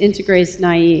 but he's integrase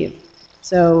naive.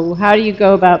 So how do you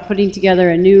go about putting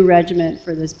together a new regimen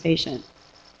for this patient?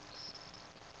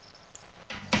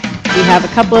 We have a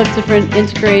couple of different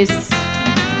integrase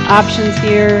options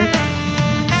here,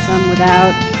 some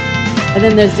without, and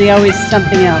then there's always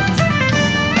something else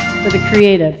for the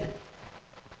creative.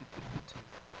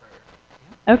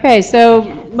 Okay, so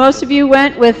most of you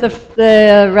went with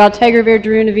the raltegravir,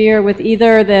 darunavir with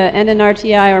either the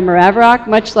NNRTI or Maraviroc,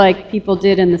 much like people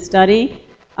did in the study.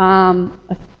 1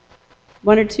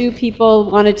 or 2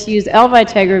 people wanted to use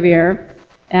elvitegravir,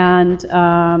 and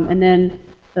then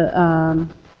the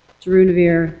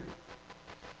darunavir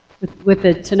with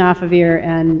the tenofovir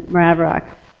and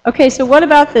maraviroc. Okay, so what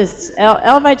about this?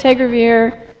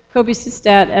 Elvitegravir,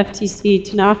 cobicistat, FTC,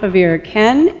 tenofovir,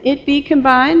 can it be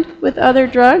combined with other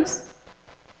drugs?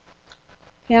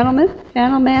 Panelmen?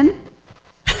 Panelmen?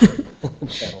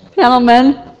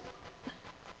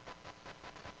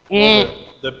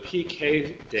 The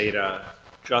PK data,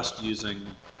 just using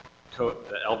the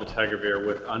elvitegravir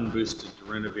with unboosted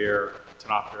darunavir,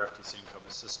 tenofovir, FTC, and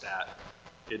cobicistat,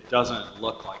 it doesn't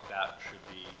look like that should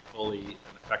be fully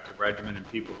an effective regimen in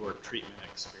people who are treatment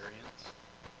experienced.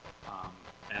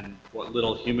 And what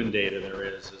little human data there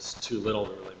is too little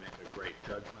to really make a great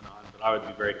judgment on. But I would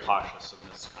be very cautious of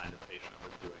this kind of patient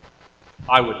with doing it.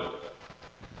 I wouldn't do it.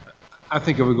 I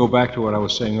think if we go back to what I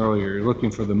was saying earlier, you're looking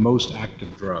for the most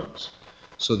active drugs.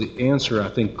 So the answer, I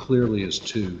think, clearly is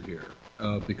 2 here,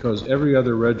 because every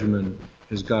other regimen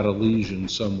has got a lesion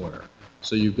somewhere.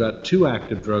 So you've got 2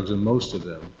 active drugs in most of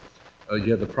them.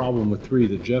 You have the problem with 3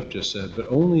 that Jeff just said, but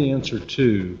only answer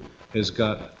 2 has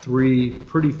got 3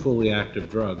 pretty fully active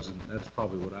drugs, and that's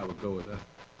probably what I would go with.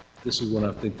 This is when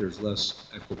I think there's less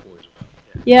equipoise about.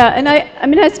 Yeah, and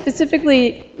I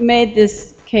specifically made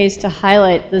this case to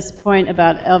highlight this point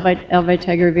about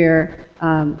elvitegravir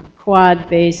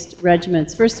quad-based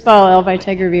regimens. First of all,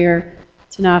 elvitegravir,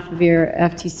 tenofovir,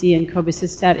 FTC, and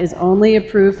cobicistat is only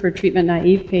approved for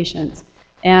treatment-naive patients.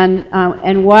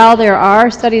 And while there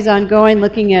are studies ongoing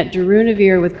looking at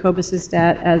darunavir with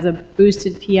cobicistat as a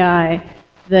boosted PI,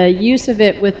 the use of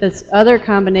it with this other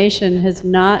combination has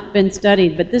not been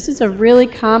studied. But this is a really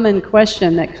common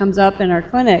question that comes up in our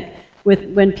clinic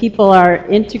when people are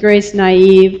integrase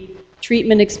naive,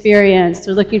 treatment experienced.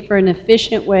 They're looking for an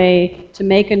efficient way to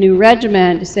make a new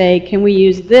regimen to say, can we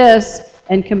use this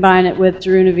and combine it with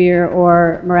darunavir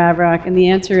or maraviroc? And the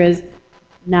answer is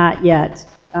not yet.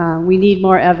 We need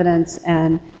more evidence,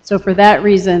 and so for that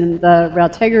reason, the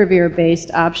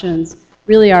raltegravir-based options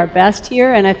really are best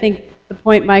here, and I think the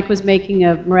point Mike was making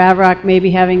of maraviroc maybe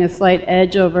having a slight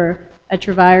edge over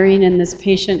etravirine in this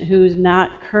patient who's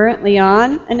not currently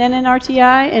on an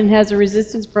NNRTI and has a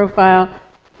resistance profile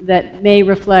that may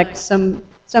reflect some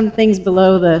things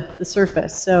below the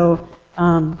surface. So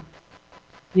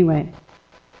anyway,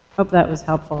 hope that was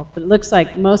helpful, but it looks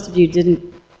like most of you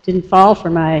didn't fall for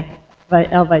my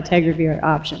elvitegravir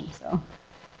option. So, all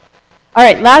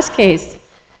right, last case.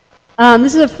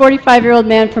 This is a 45-year-old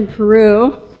man from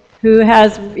Peru who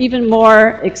has even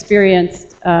more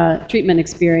treatment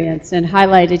experience, and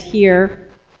highlighted here.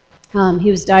 He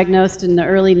was diagnosed in the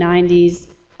early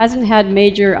 90s, hasn't had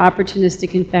major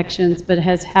opportunistic infections, but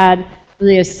has had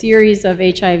really a series of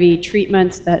HIV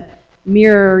treatments that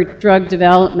mirror drug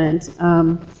development,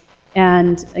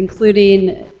 and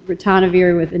including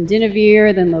ritonavir with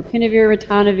indinavir, then lopinavir,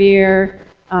 ritonavir,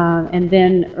 and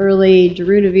then early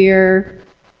darunavir,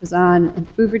 was on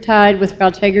enfuvirtide with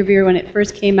raltegravir when it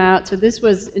first came out. So this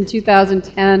was in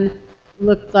 2010,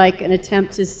 looked like an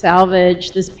attempt to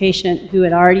salvage this patient who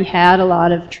had already had a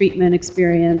lot of treatment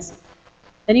experience.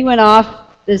 Then he went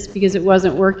off this because it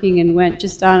wasn't working and went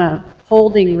just on a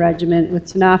holding regimen with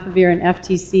tenofovir and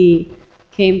FTC,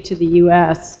 came to the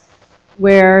US,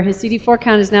 where his CD4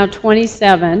 count is now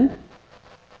 27.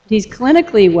 He's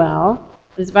clinically well.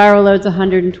 His viral load's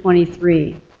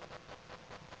 123.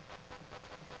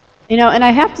 You know, and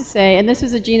I have to say, and this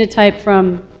is a genotype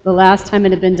from the last time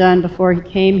it had been done before he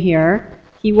came here.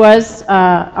 He was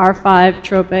R5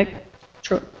 tropic.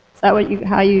 Is that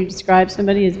how you describe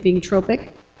somebody as being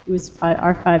tropic? He was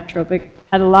R5 tropic.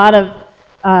 Had a lot of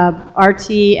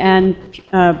RT and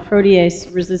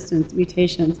protease resistance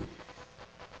mutations.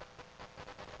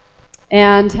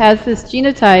 And has this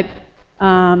genotype,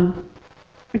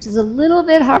 which is a little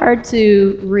bit hard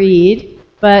to read,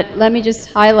 but let me just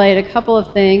highlight a couple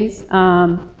of things.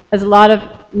 Has a lot of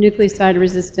nucleoside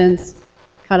resistance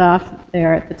cut off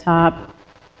there at the top.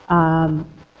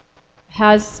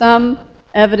 Has some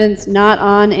evidence not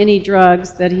on any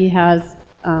drugs that he has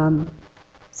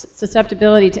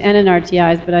susceptibility to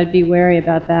NNRTIs, but I'd be wary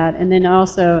about that. And then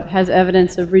also has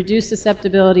evidence of reduced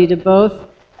susceptibility to both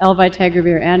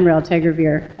elvitegravir and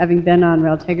raltegravir, having been on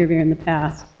raltegravir in the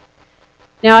past.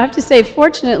 Now, I have to say,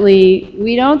 fortunately,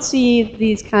 we don't see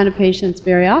these kind of patients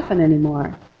very often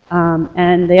anymore.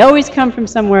 And they always come from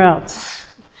somewhere else,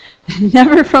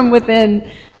 never from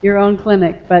within your own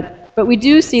clinic. But we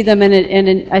do see them,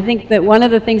 and I think that one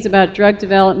of the things about drug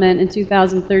development in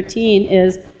 2013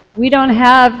 is we don't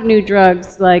have new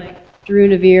drugs like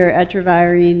darunavir,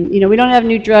 etravirine. You know, we don't have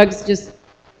new drugs just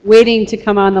waiting to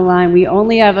come on the line. We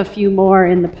only have a few more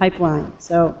in the pipeline.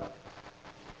 So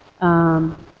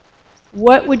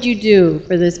what would you do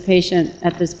for this patient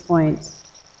at this point?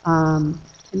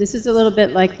 And this is a little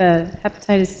bit like the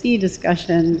hepatitis C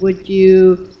discussion. Would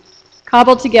you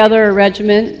cobble together a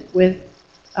regimen with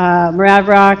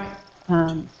Maraviroc,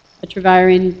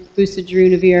 Etravirine, boosted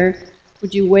darunavir?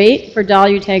 Would you wait for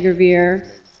dolutegravir,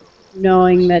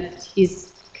 knowing that he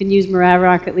can use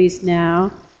Maraviroc at least now?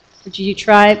 Would you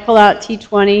pull out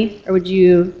T20, or would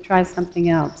you try something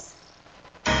else?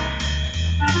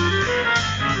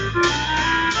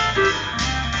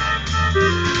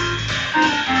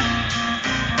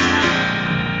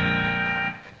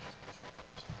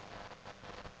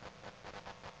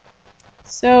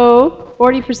 So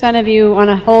 40% of you want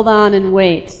to hold on and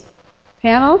wait.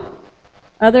 Panel?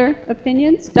 Other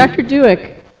opinions? Dr.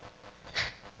 Dewick.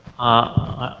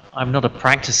 I'm not a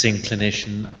practicing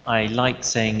clinician. I like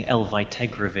saying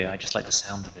elvitegravir. I just like the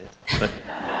sound of it.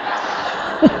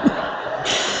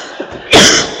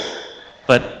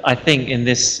 But I think in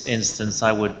this instance,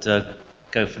 I would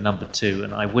go for number 2.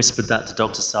 And I whispered that to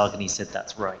Dr. Sarg, and he said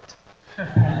that's right.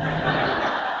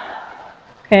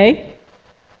 Okay.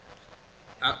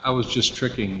 I was just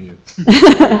tricking you.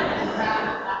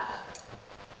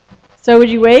 So would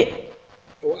you wait?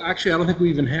 Well, actually, I don't think we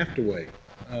even have to wait.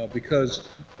 Because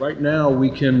right now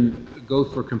we can go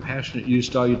for compassionate use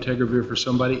dolutegravir for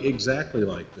somebody exactly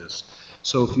like this.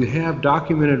 So if you have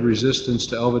documented resistance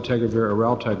to elvitegravir or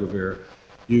raltegravir,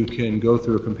 you can go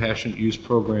through a compassionate use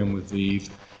program with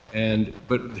ViiV.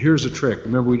 But here's the trick.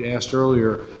 Remember we asked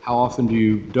earlier, how often do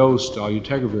you dose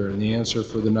dolutegravir? And the answer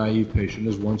for the naive patient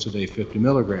is once a day, 50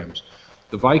 milligrams.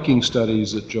 The Viking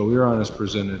studies that Joe Iran has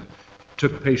presented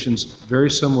took patients very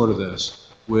similar to this,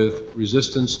 with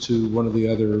resistance to one of the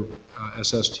other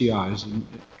SSTIs,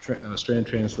 strand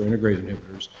transfer integrase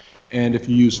inhibitors. And if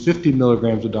you use 50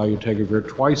 milligrams of dolutegravir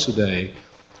twice a day,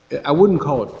 I wouldn't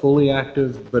call it fully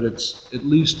active, but it's at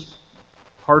least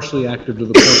partially active to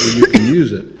the point where you can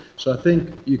use it. So I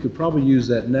think you could probably use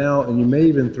that now, and you may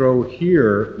even throw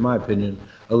here, in my opinion,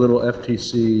 a little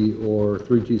FTC or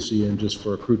 3TC in just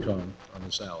for a crouton on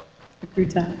the salad. A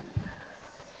crouton.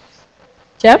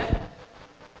 Jeff?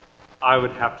 I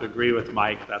would have to agree with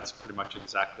Mike. That's pretty much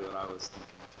exactly what I was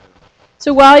thinking too.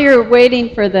 So while you're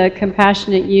waiting for the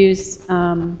compassionate use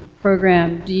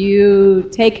program, do you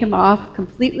take him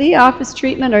completely off his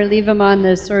treatment, or leave him on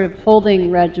this sort of holding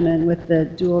regimen with the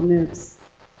dual nukes?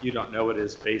 You don't know what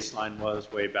his baseline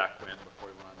was way back when before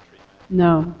he went on treatment?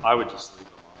 No. I would just leave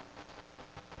him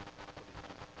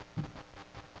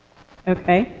on.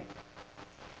 Okay.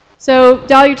 So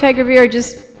dolutegravir,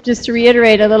 just to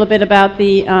reiterate a little bit about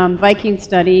the Viking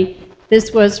study,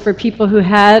 this was for people who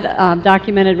had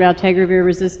documented raltegravir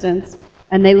resistance,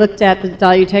 and they looked at the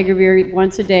dolutegravir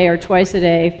once a day or twice a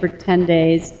day for 10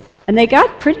 days. And they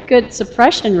got pretty good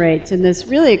suppression rates in this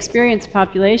really experienced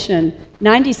population.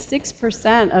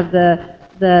 96% of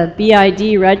the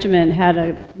BID regimen had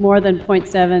a more than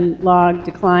 0.7 log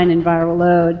decline in viral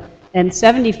load, and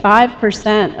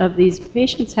 75% of these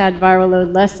patients had viral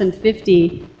load less than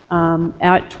 50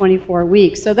 at 24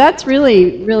 weeks. So that's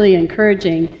really, really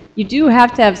encouraging. You do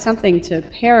have to have something to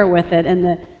pair with it,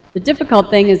 and the difficult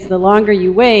thing is the longer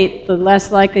you wait, the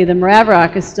less likely the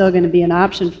Maraviroc is still going to be an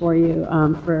option for you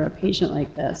for a patient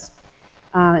like this.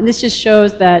 And this just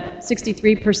shows that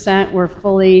 63% were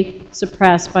fully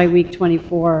suppressed by week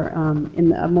 24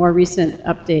 in a more recent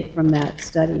update from that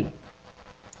study.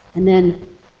 And then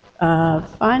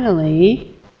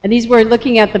finally, and these were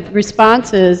looking at the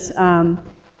responses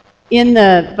in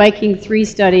the Viking 3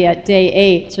 study at day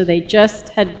 8, so they just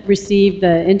had received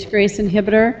the integrase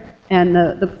inhibitor, and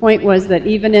the point was that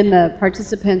even in the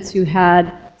participants who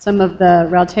had some of the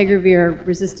raltegravir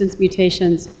resistance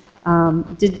mutations,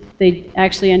 they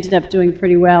actually ended up doing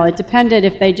pretty well. It depended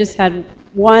if they just had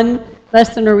one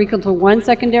less than or equal to 1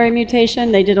 secondary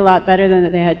mutation, they did a lot better than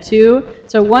if they had 2.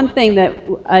 So one thing that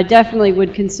I definitely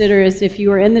would consider is if you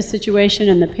were in this situation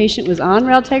and the patient was on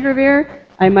raltegravir,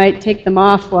 I might take them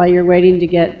off while you're waiting to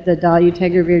get the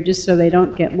dolutegravir, just so they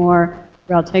don't get more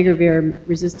raltegravir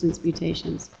resistance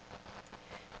mutations.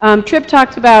 Tripp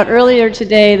talked about earlier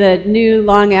today the new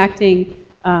long-acting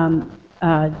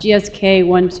GSK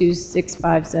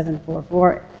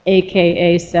 1265744,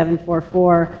 aka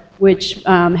 744, which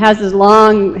has this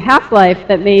long half-life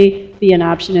that may be an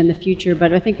option in the future,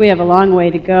 but I think we have a long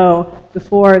way to go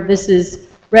before this is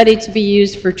ready to be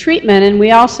used for treatment, and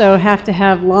we also have to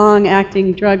have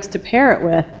long-acting drugs to pair it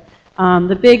with.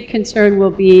 The big concern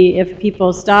will be if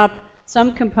people stop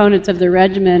some components of the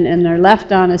regimen and they're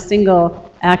left on a single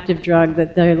active drug,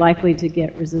 that they're likely to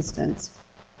get resistance.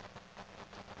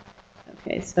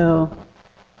 Okay, so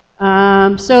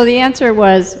the answer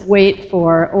was wait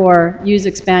for or use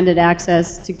expanded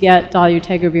access to get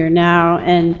dolutegravir now,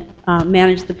 and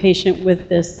manage the patient with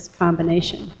this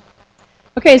combination.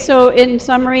 Okay, so in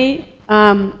summary,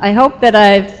 I hope that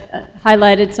I've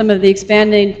highlighted some of the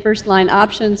expanding first-line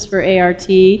options for ART,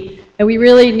 and we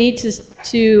really need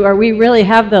or we really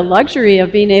have the luxury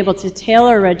of being able to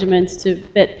tailor regimens to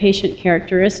fit patient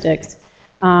characteristics.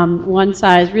 One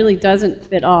size really doesn't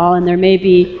fit all, and there may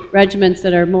be regimens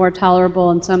that are more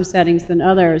tolerable in some settings than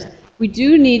others. We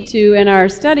do need to, in our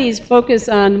studies, focus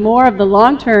on more of the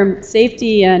long-term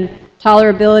safety and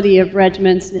tolerability of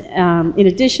regimens in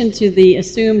addition to the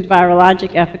assumed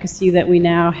virologic efficacy that we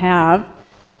now have.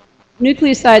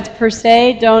 Nucleosides per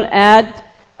se don't add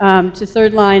to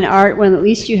third-line ART when at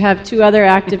least you have 2 other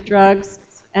active drugs.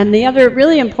 And the other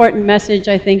really important message,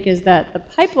 I think, is that the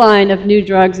pipeline of new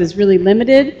drugs is really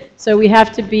limited, so we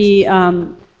have to be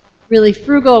really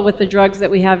frugal with the drugs that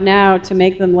we have now to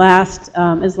make them last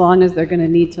as long as they're going to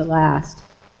need to last.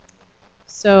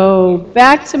 So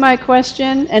back to my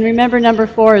question, and remember number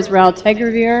 4 is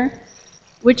raltegravir.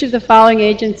 Which of the following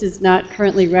agents is not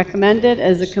currently recommended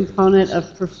as a component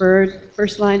of preferred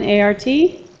first-line ART?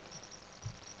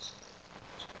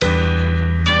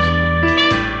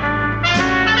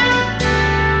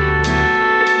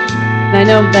 I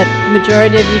know that the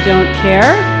majority of you don't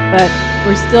care, but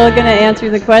we're still going to answer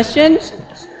the question.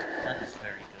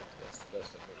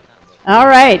 All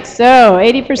right, so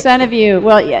 80% of you,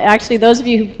 well, yeah, actually those of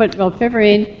you who put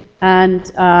rilpivirine, and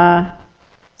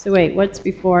so wait, what's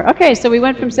before? Okay, so we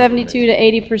went from 72 to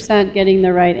 80% getting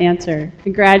the right answer.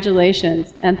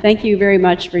 Congratulations, and thank you very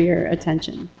much for your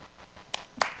attention.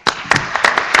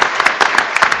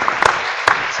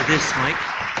 So this, Mike,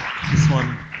 this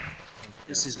one,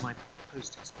 this is my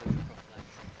post-exposure prophylaxis.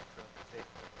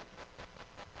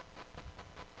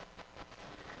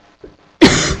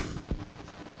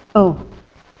 Oh,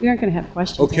 we aren't going to have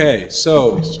questions. Okay,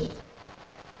 so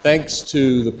thanks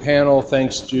to the panel,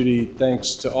 thanks Judy,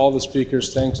 thanks to all the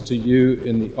speakers, thanks to you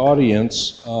in the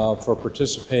audience for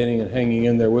participating and hanging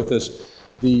in there with us.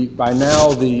 By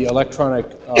now, the electronic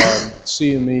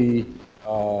CME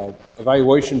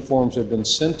evaluation forms have been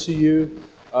sent to you.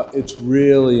 It's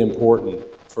really important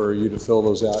for you to fill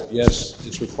those out. Yes,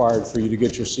 it's required for you to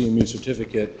get your CME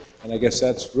certificate, and I guess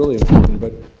that's really important,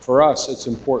 but for us it's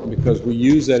important because we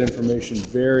use that information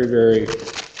very, very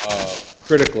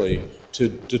critically to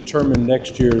determine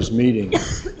next year's meeting.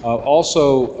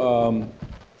 Also,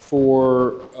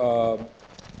 for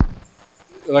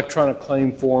electronic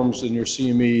claim forms in your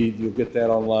CME, you'll get that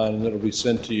online and it'll be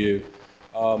sent to you.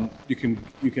 You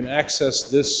can access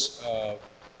this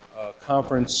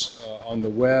conference on the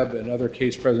web and other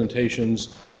case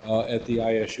presentations at the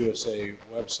ISUSA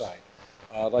website.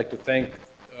 I'd like to thank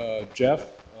Jeff,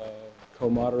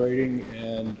 co-moderating,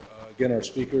 and again our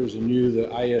speakers and you, the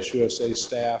ISUSA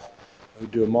staff, who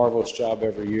do a marvelous job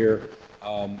every year.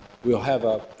 We'll have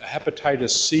a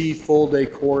hepatitis C full-day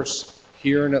course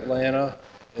here in Atlanta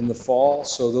in the fall,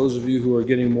 so those of you who are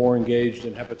getting more engaged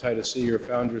in hepatitis C or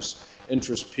found your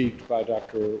interest piqued by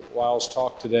Dr. Wiles'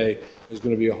 talk today, is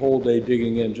going to be a whole day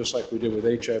digging in, just like we did with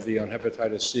HIV on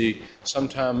hepatitis C,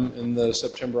 sometime in the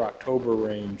September-October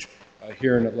range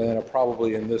here in Atlanta,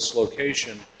 probably in this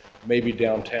location, maybe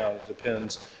downtown, it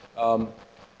depends. I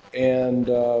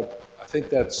think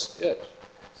that's it.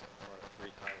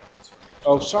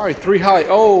 Oh, sorry, 3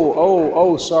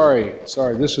 highlights.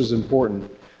 Sorry, this is important.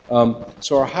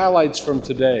 So our highlights from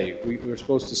today, we were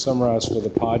supposed to summarize for the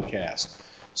podcast.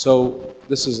 So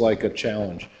this is like a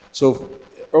challenge. So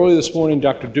early this morning,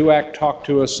 Dr. Duack talked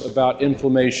to us about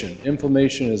inflammation.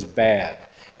 Inflammation is bad,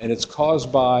 and it's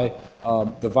caused by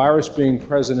the virus being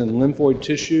present in lymphoid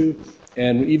tissue,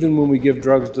 and even when we give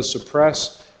drugs to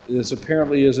suppress, this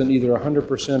apparently isn't either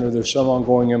 100% or there's some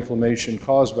ongoing inflammation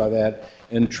caused by that,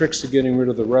 and tricks to getting rid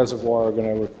of the reservoir are going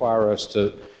to require us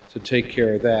to take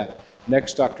care of that.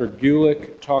 Next, Dr.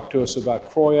 Gulick talked to us about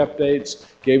CROI updates,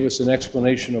 gave us an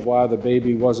explanation of why the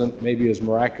baby wasn't maybe as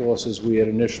miraculous as we had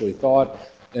initially thought,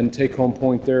 and take-home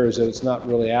point there is that it's not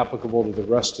really applicable to the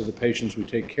rest of the patients we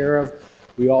take care of.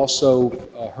 We also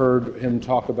heard him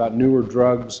talk about newer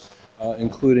drugs,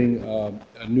 including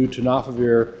a new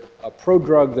tenofovir, a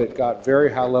prodrug that got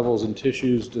very high levels in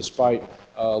tissues despite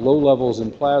low levels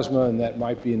in plasma, and that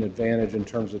might be an advantage in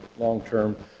terms of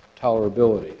long-term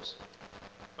tolerabilities.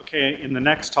 Okay, in the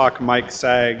next talk, Mike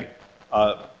Sag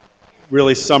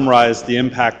really summarized the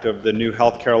impact of the new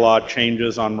healthcare law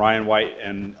changes on Ryan White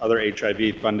and other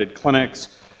HIV-funded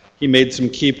clinics. He made some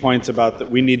key points about that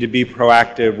we need to be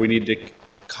proactive, we need to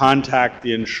contact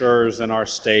the insurers in our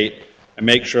state and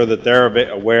make sure that they're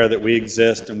aware that we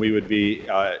exist and we would be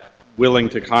willing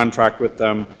to contract with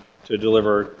them to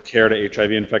deliver care to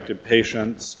HIV-infected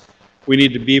patients. We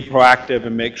need to be proactive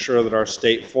and make sure that our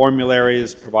state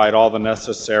formularies provide all the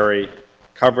necessary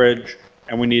coverage,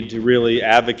 and we need to really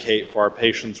advocate for our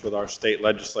patients with our state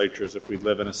legislatures if we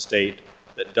live in a state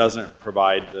that doesn't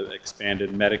provide the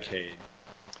expanded Medicaid.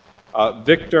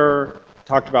 Victor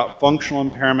talked about functional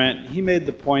impairment. He made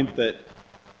the point that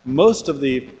most of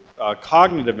the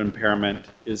cognitive impairment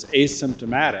is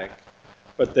asymptomatic,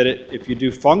 but that if you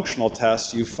do functional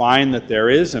tests, you find that there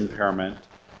is impairment.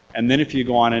 And then if you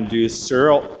go on and do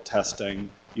serial testing,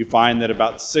 you find that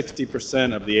about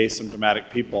 60% of the asymptomatic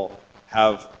people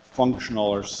have functional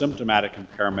or symptomatic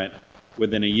impairment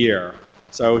within a year.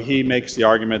 So he makes the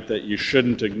argument that you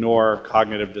shouldn't ignore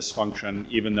cognitive dysfunction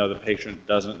even though the patient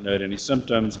doesn't note any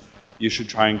symptoms. You should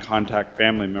try and contact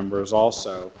family members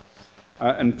also.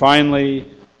 And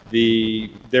finally,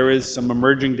 there is some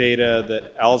emerging data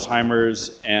that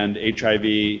Alzheimer's and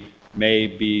HIV may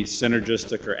be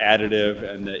synergistic or additive,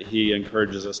 and that he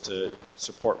encourages us to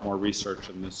support more research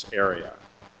in this area.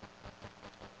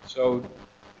 So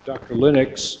Dr.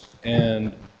 Lennox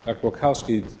and Dr.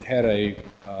 Wachowski had a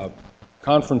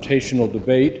confrontational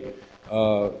debate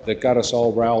that got us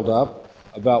all riled up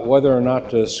about whether or not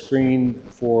to screen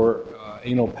for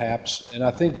anal paps, and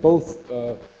I think both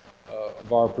of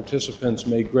our participants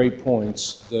made great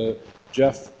points.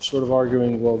 Jeff sort of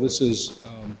arguing, well, this is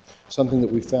something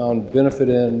that we found benefit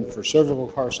in for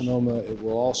cervical carcinoma. It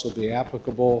will also be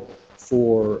applicable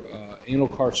for anal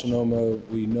carcinoma.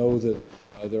 We know that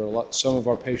some of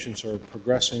our patients are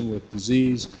progressing with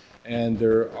disease, and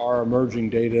there are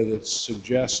emerging data that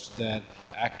suggest that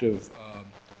active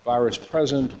virus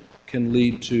present can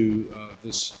lead to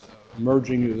this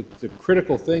emerging. The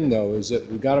critical thing, though, is that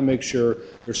we've got to make sure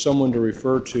there's someone to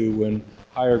refer to when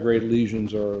higher grade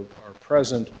lesions are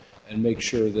present, and make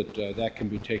sure that that can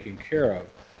be taken care of.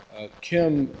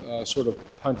 Kim sort of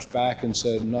punched back and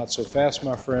said, not so fast,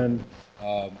 my friend.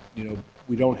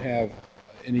 We don't have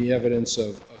any evidence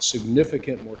of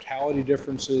significant mortality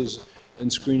differences in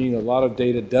screening. A lot of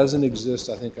data doesn't exist.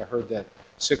 I think I heard that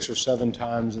 6 or 7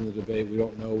 times in the debate. We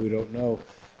don't know.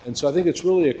 And so I think it's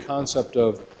really a concept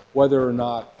of whether or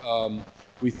not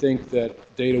we think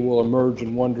that data will emerge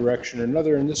in one direction or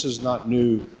another, and this is not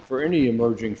new for any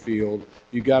emerging field.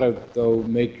 You got to, though,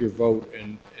 make your vote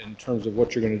in terms of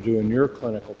what you're going to do in your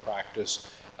clinical practice.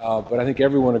 But I think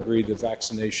everyone agreed that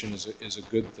vaccination is a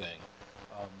good thing.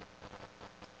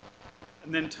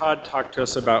 And then Todd talked to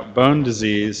us about bone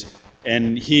disease,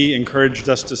 and he encouraged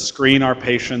us to screen our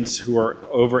patients who are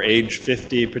over age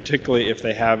 50, particularly if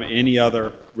they have any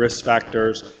other risk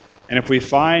factors. And if we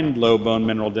find low bone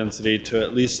mineral density, to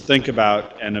at least think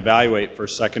about and evaluate for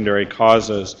secondary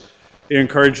causes. He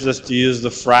encouraged us to use the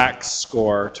FRAX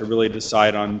score to really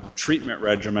decide on treatment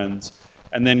regimens,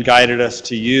 and then guided us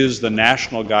to use the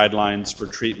national guidelines for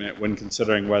treatment when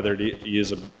considering whether to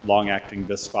use a long-acting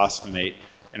bisphosphonate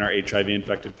in our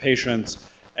HIV-infected patients,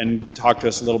 and talked to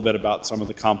us a little bit about some of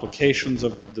the complications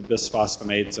of the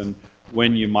bisphosphonates and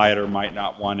when you might or might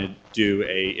not want to do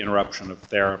an interruption of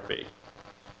therapy.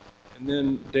 And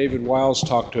then David Wiles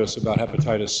talked to us about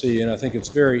hepatitis C, and I think it's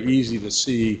very easy to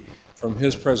see from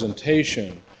his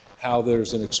presentation how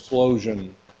there's an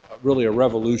explosion, really a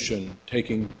revolution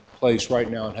taking place right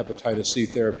now in hepatitis C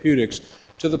therapeutics,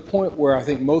 to the point where I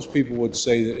think most people would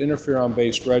say that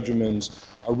interferon-based regimens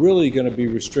are really going to be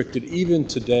restricted even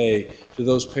today to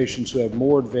those patients who have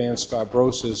more advanced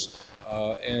fibrosis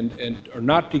and are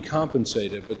not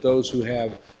decompensated, but those who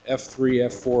have F3,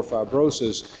 F4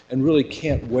 fibrosis and really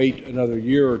can't wait another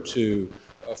year or two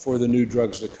for the new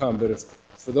drugs to come. But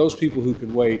for those people who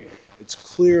can wait, it's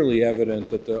clearly evident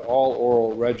that the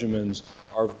all-oral regimens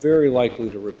are very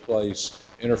likely to replace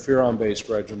interferon-based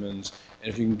regimens.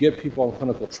 And if you can get people on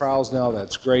clinical trials now,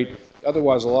 that's great.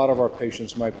 Otherwise, a lot of our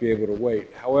patients might be able to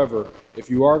wait. However, if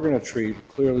you are going to treat,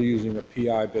 clearly using a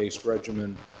PI-based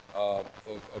regimen of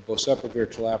boceprevir,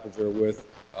 telaprevir with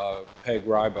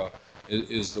peg-riba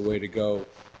is the way to go.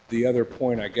 The other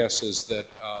point, I guess, is that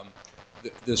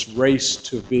this race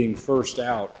to being first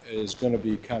out is going to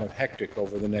be kind of hectic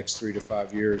over the next 3 to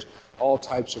 5 years. All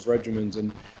types of regimens,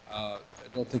 and I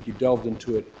don't think you delved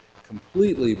into it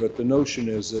completely, but the notion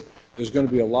is that there's going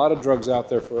to be a lot of drugs out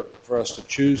there for us to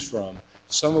choose from,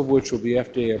 some of which will be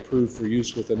FDA approved for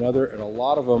use with another, and a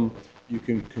lot of them you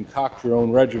can concoct your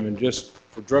own regimen just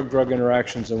for drug-drug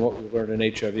interactions. And what we learned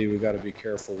in HIV, we've got to be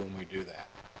careful when we do that.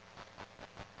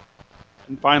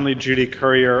 And finally, Judy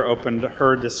Currier opened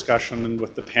her discussion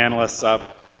with the panelists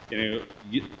up,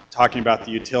 talking about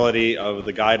the utility of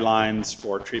the guidelines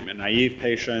for treatment-naive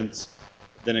patients,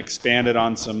 then expanded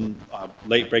on some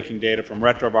late-breaking data from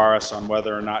retrovirus on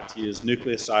whether or not to use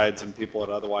nucleosides in people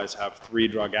that otherwise have 3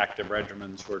 drug-active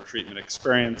regimens who are treatment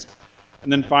experienced.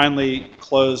 And then finally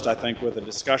closed, I think, with a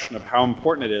discussion of how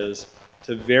important it is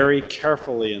to very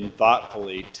carefully and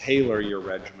thoughtfully tailor your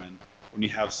regimen when you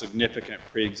have significant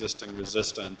pre-existing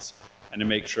resistance, and to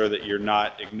make sure that you're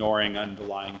not ignoring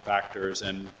underlying factors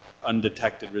and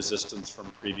undetected resistance from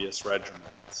previous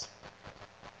regimens.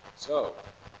 So,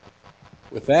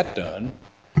 with that done,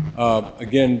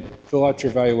 again, fill out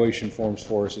your evaluation forms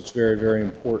for us. It's very, very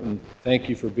important. Thank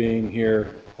you for being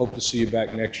here. Hope to see you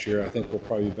back next year. I think we'll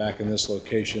probably be back in this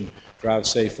location. Drive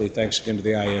safely. Thanks again to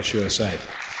the ISUSA.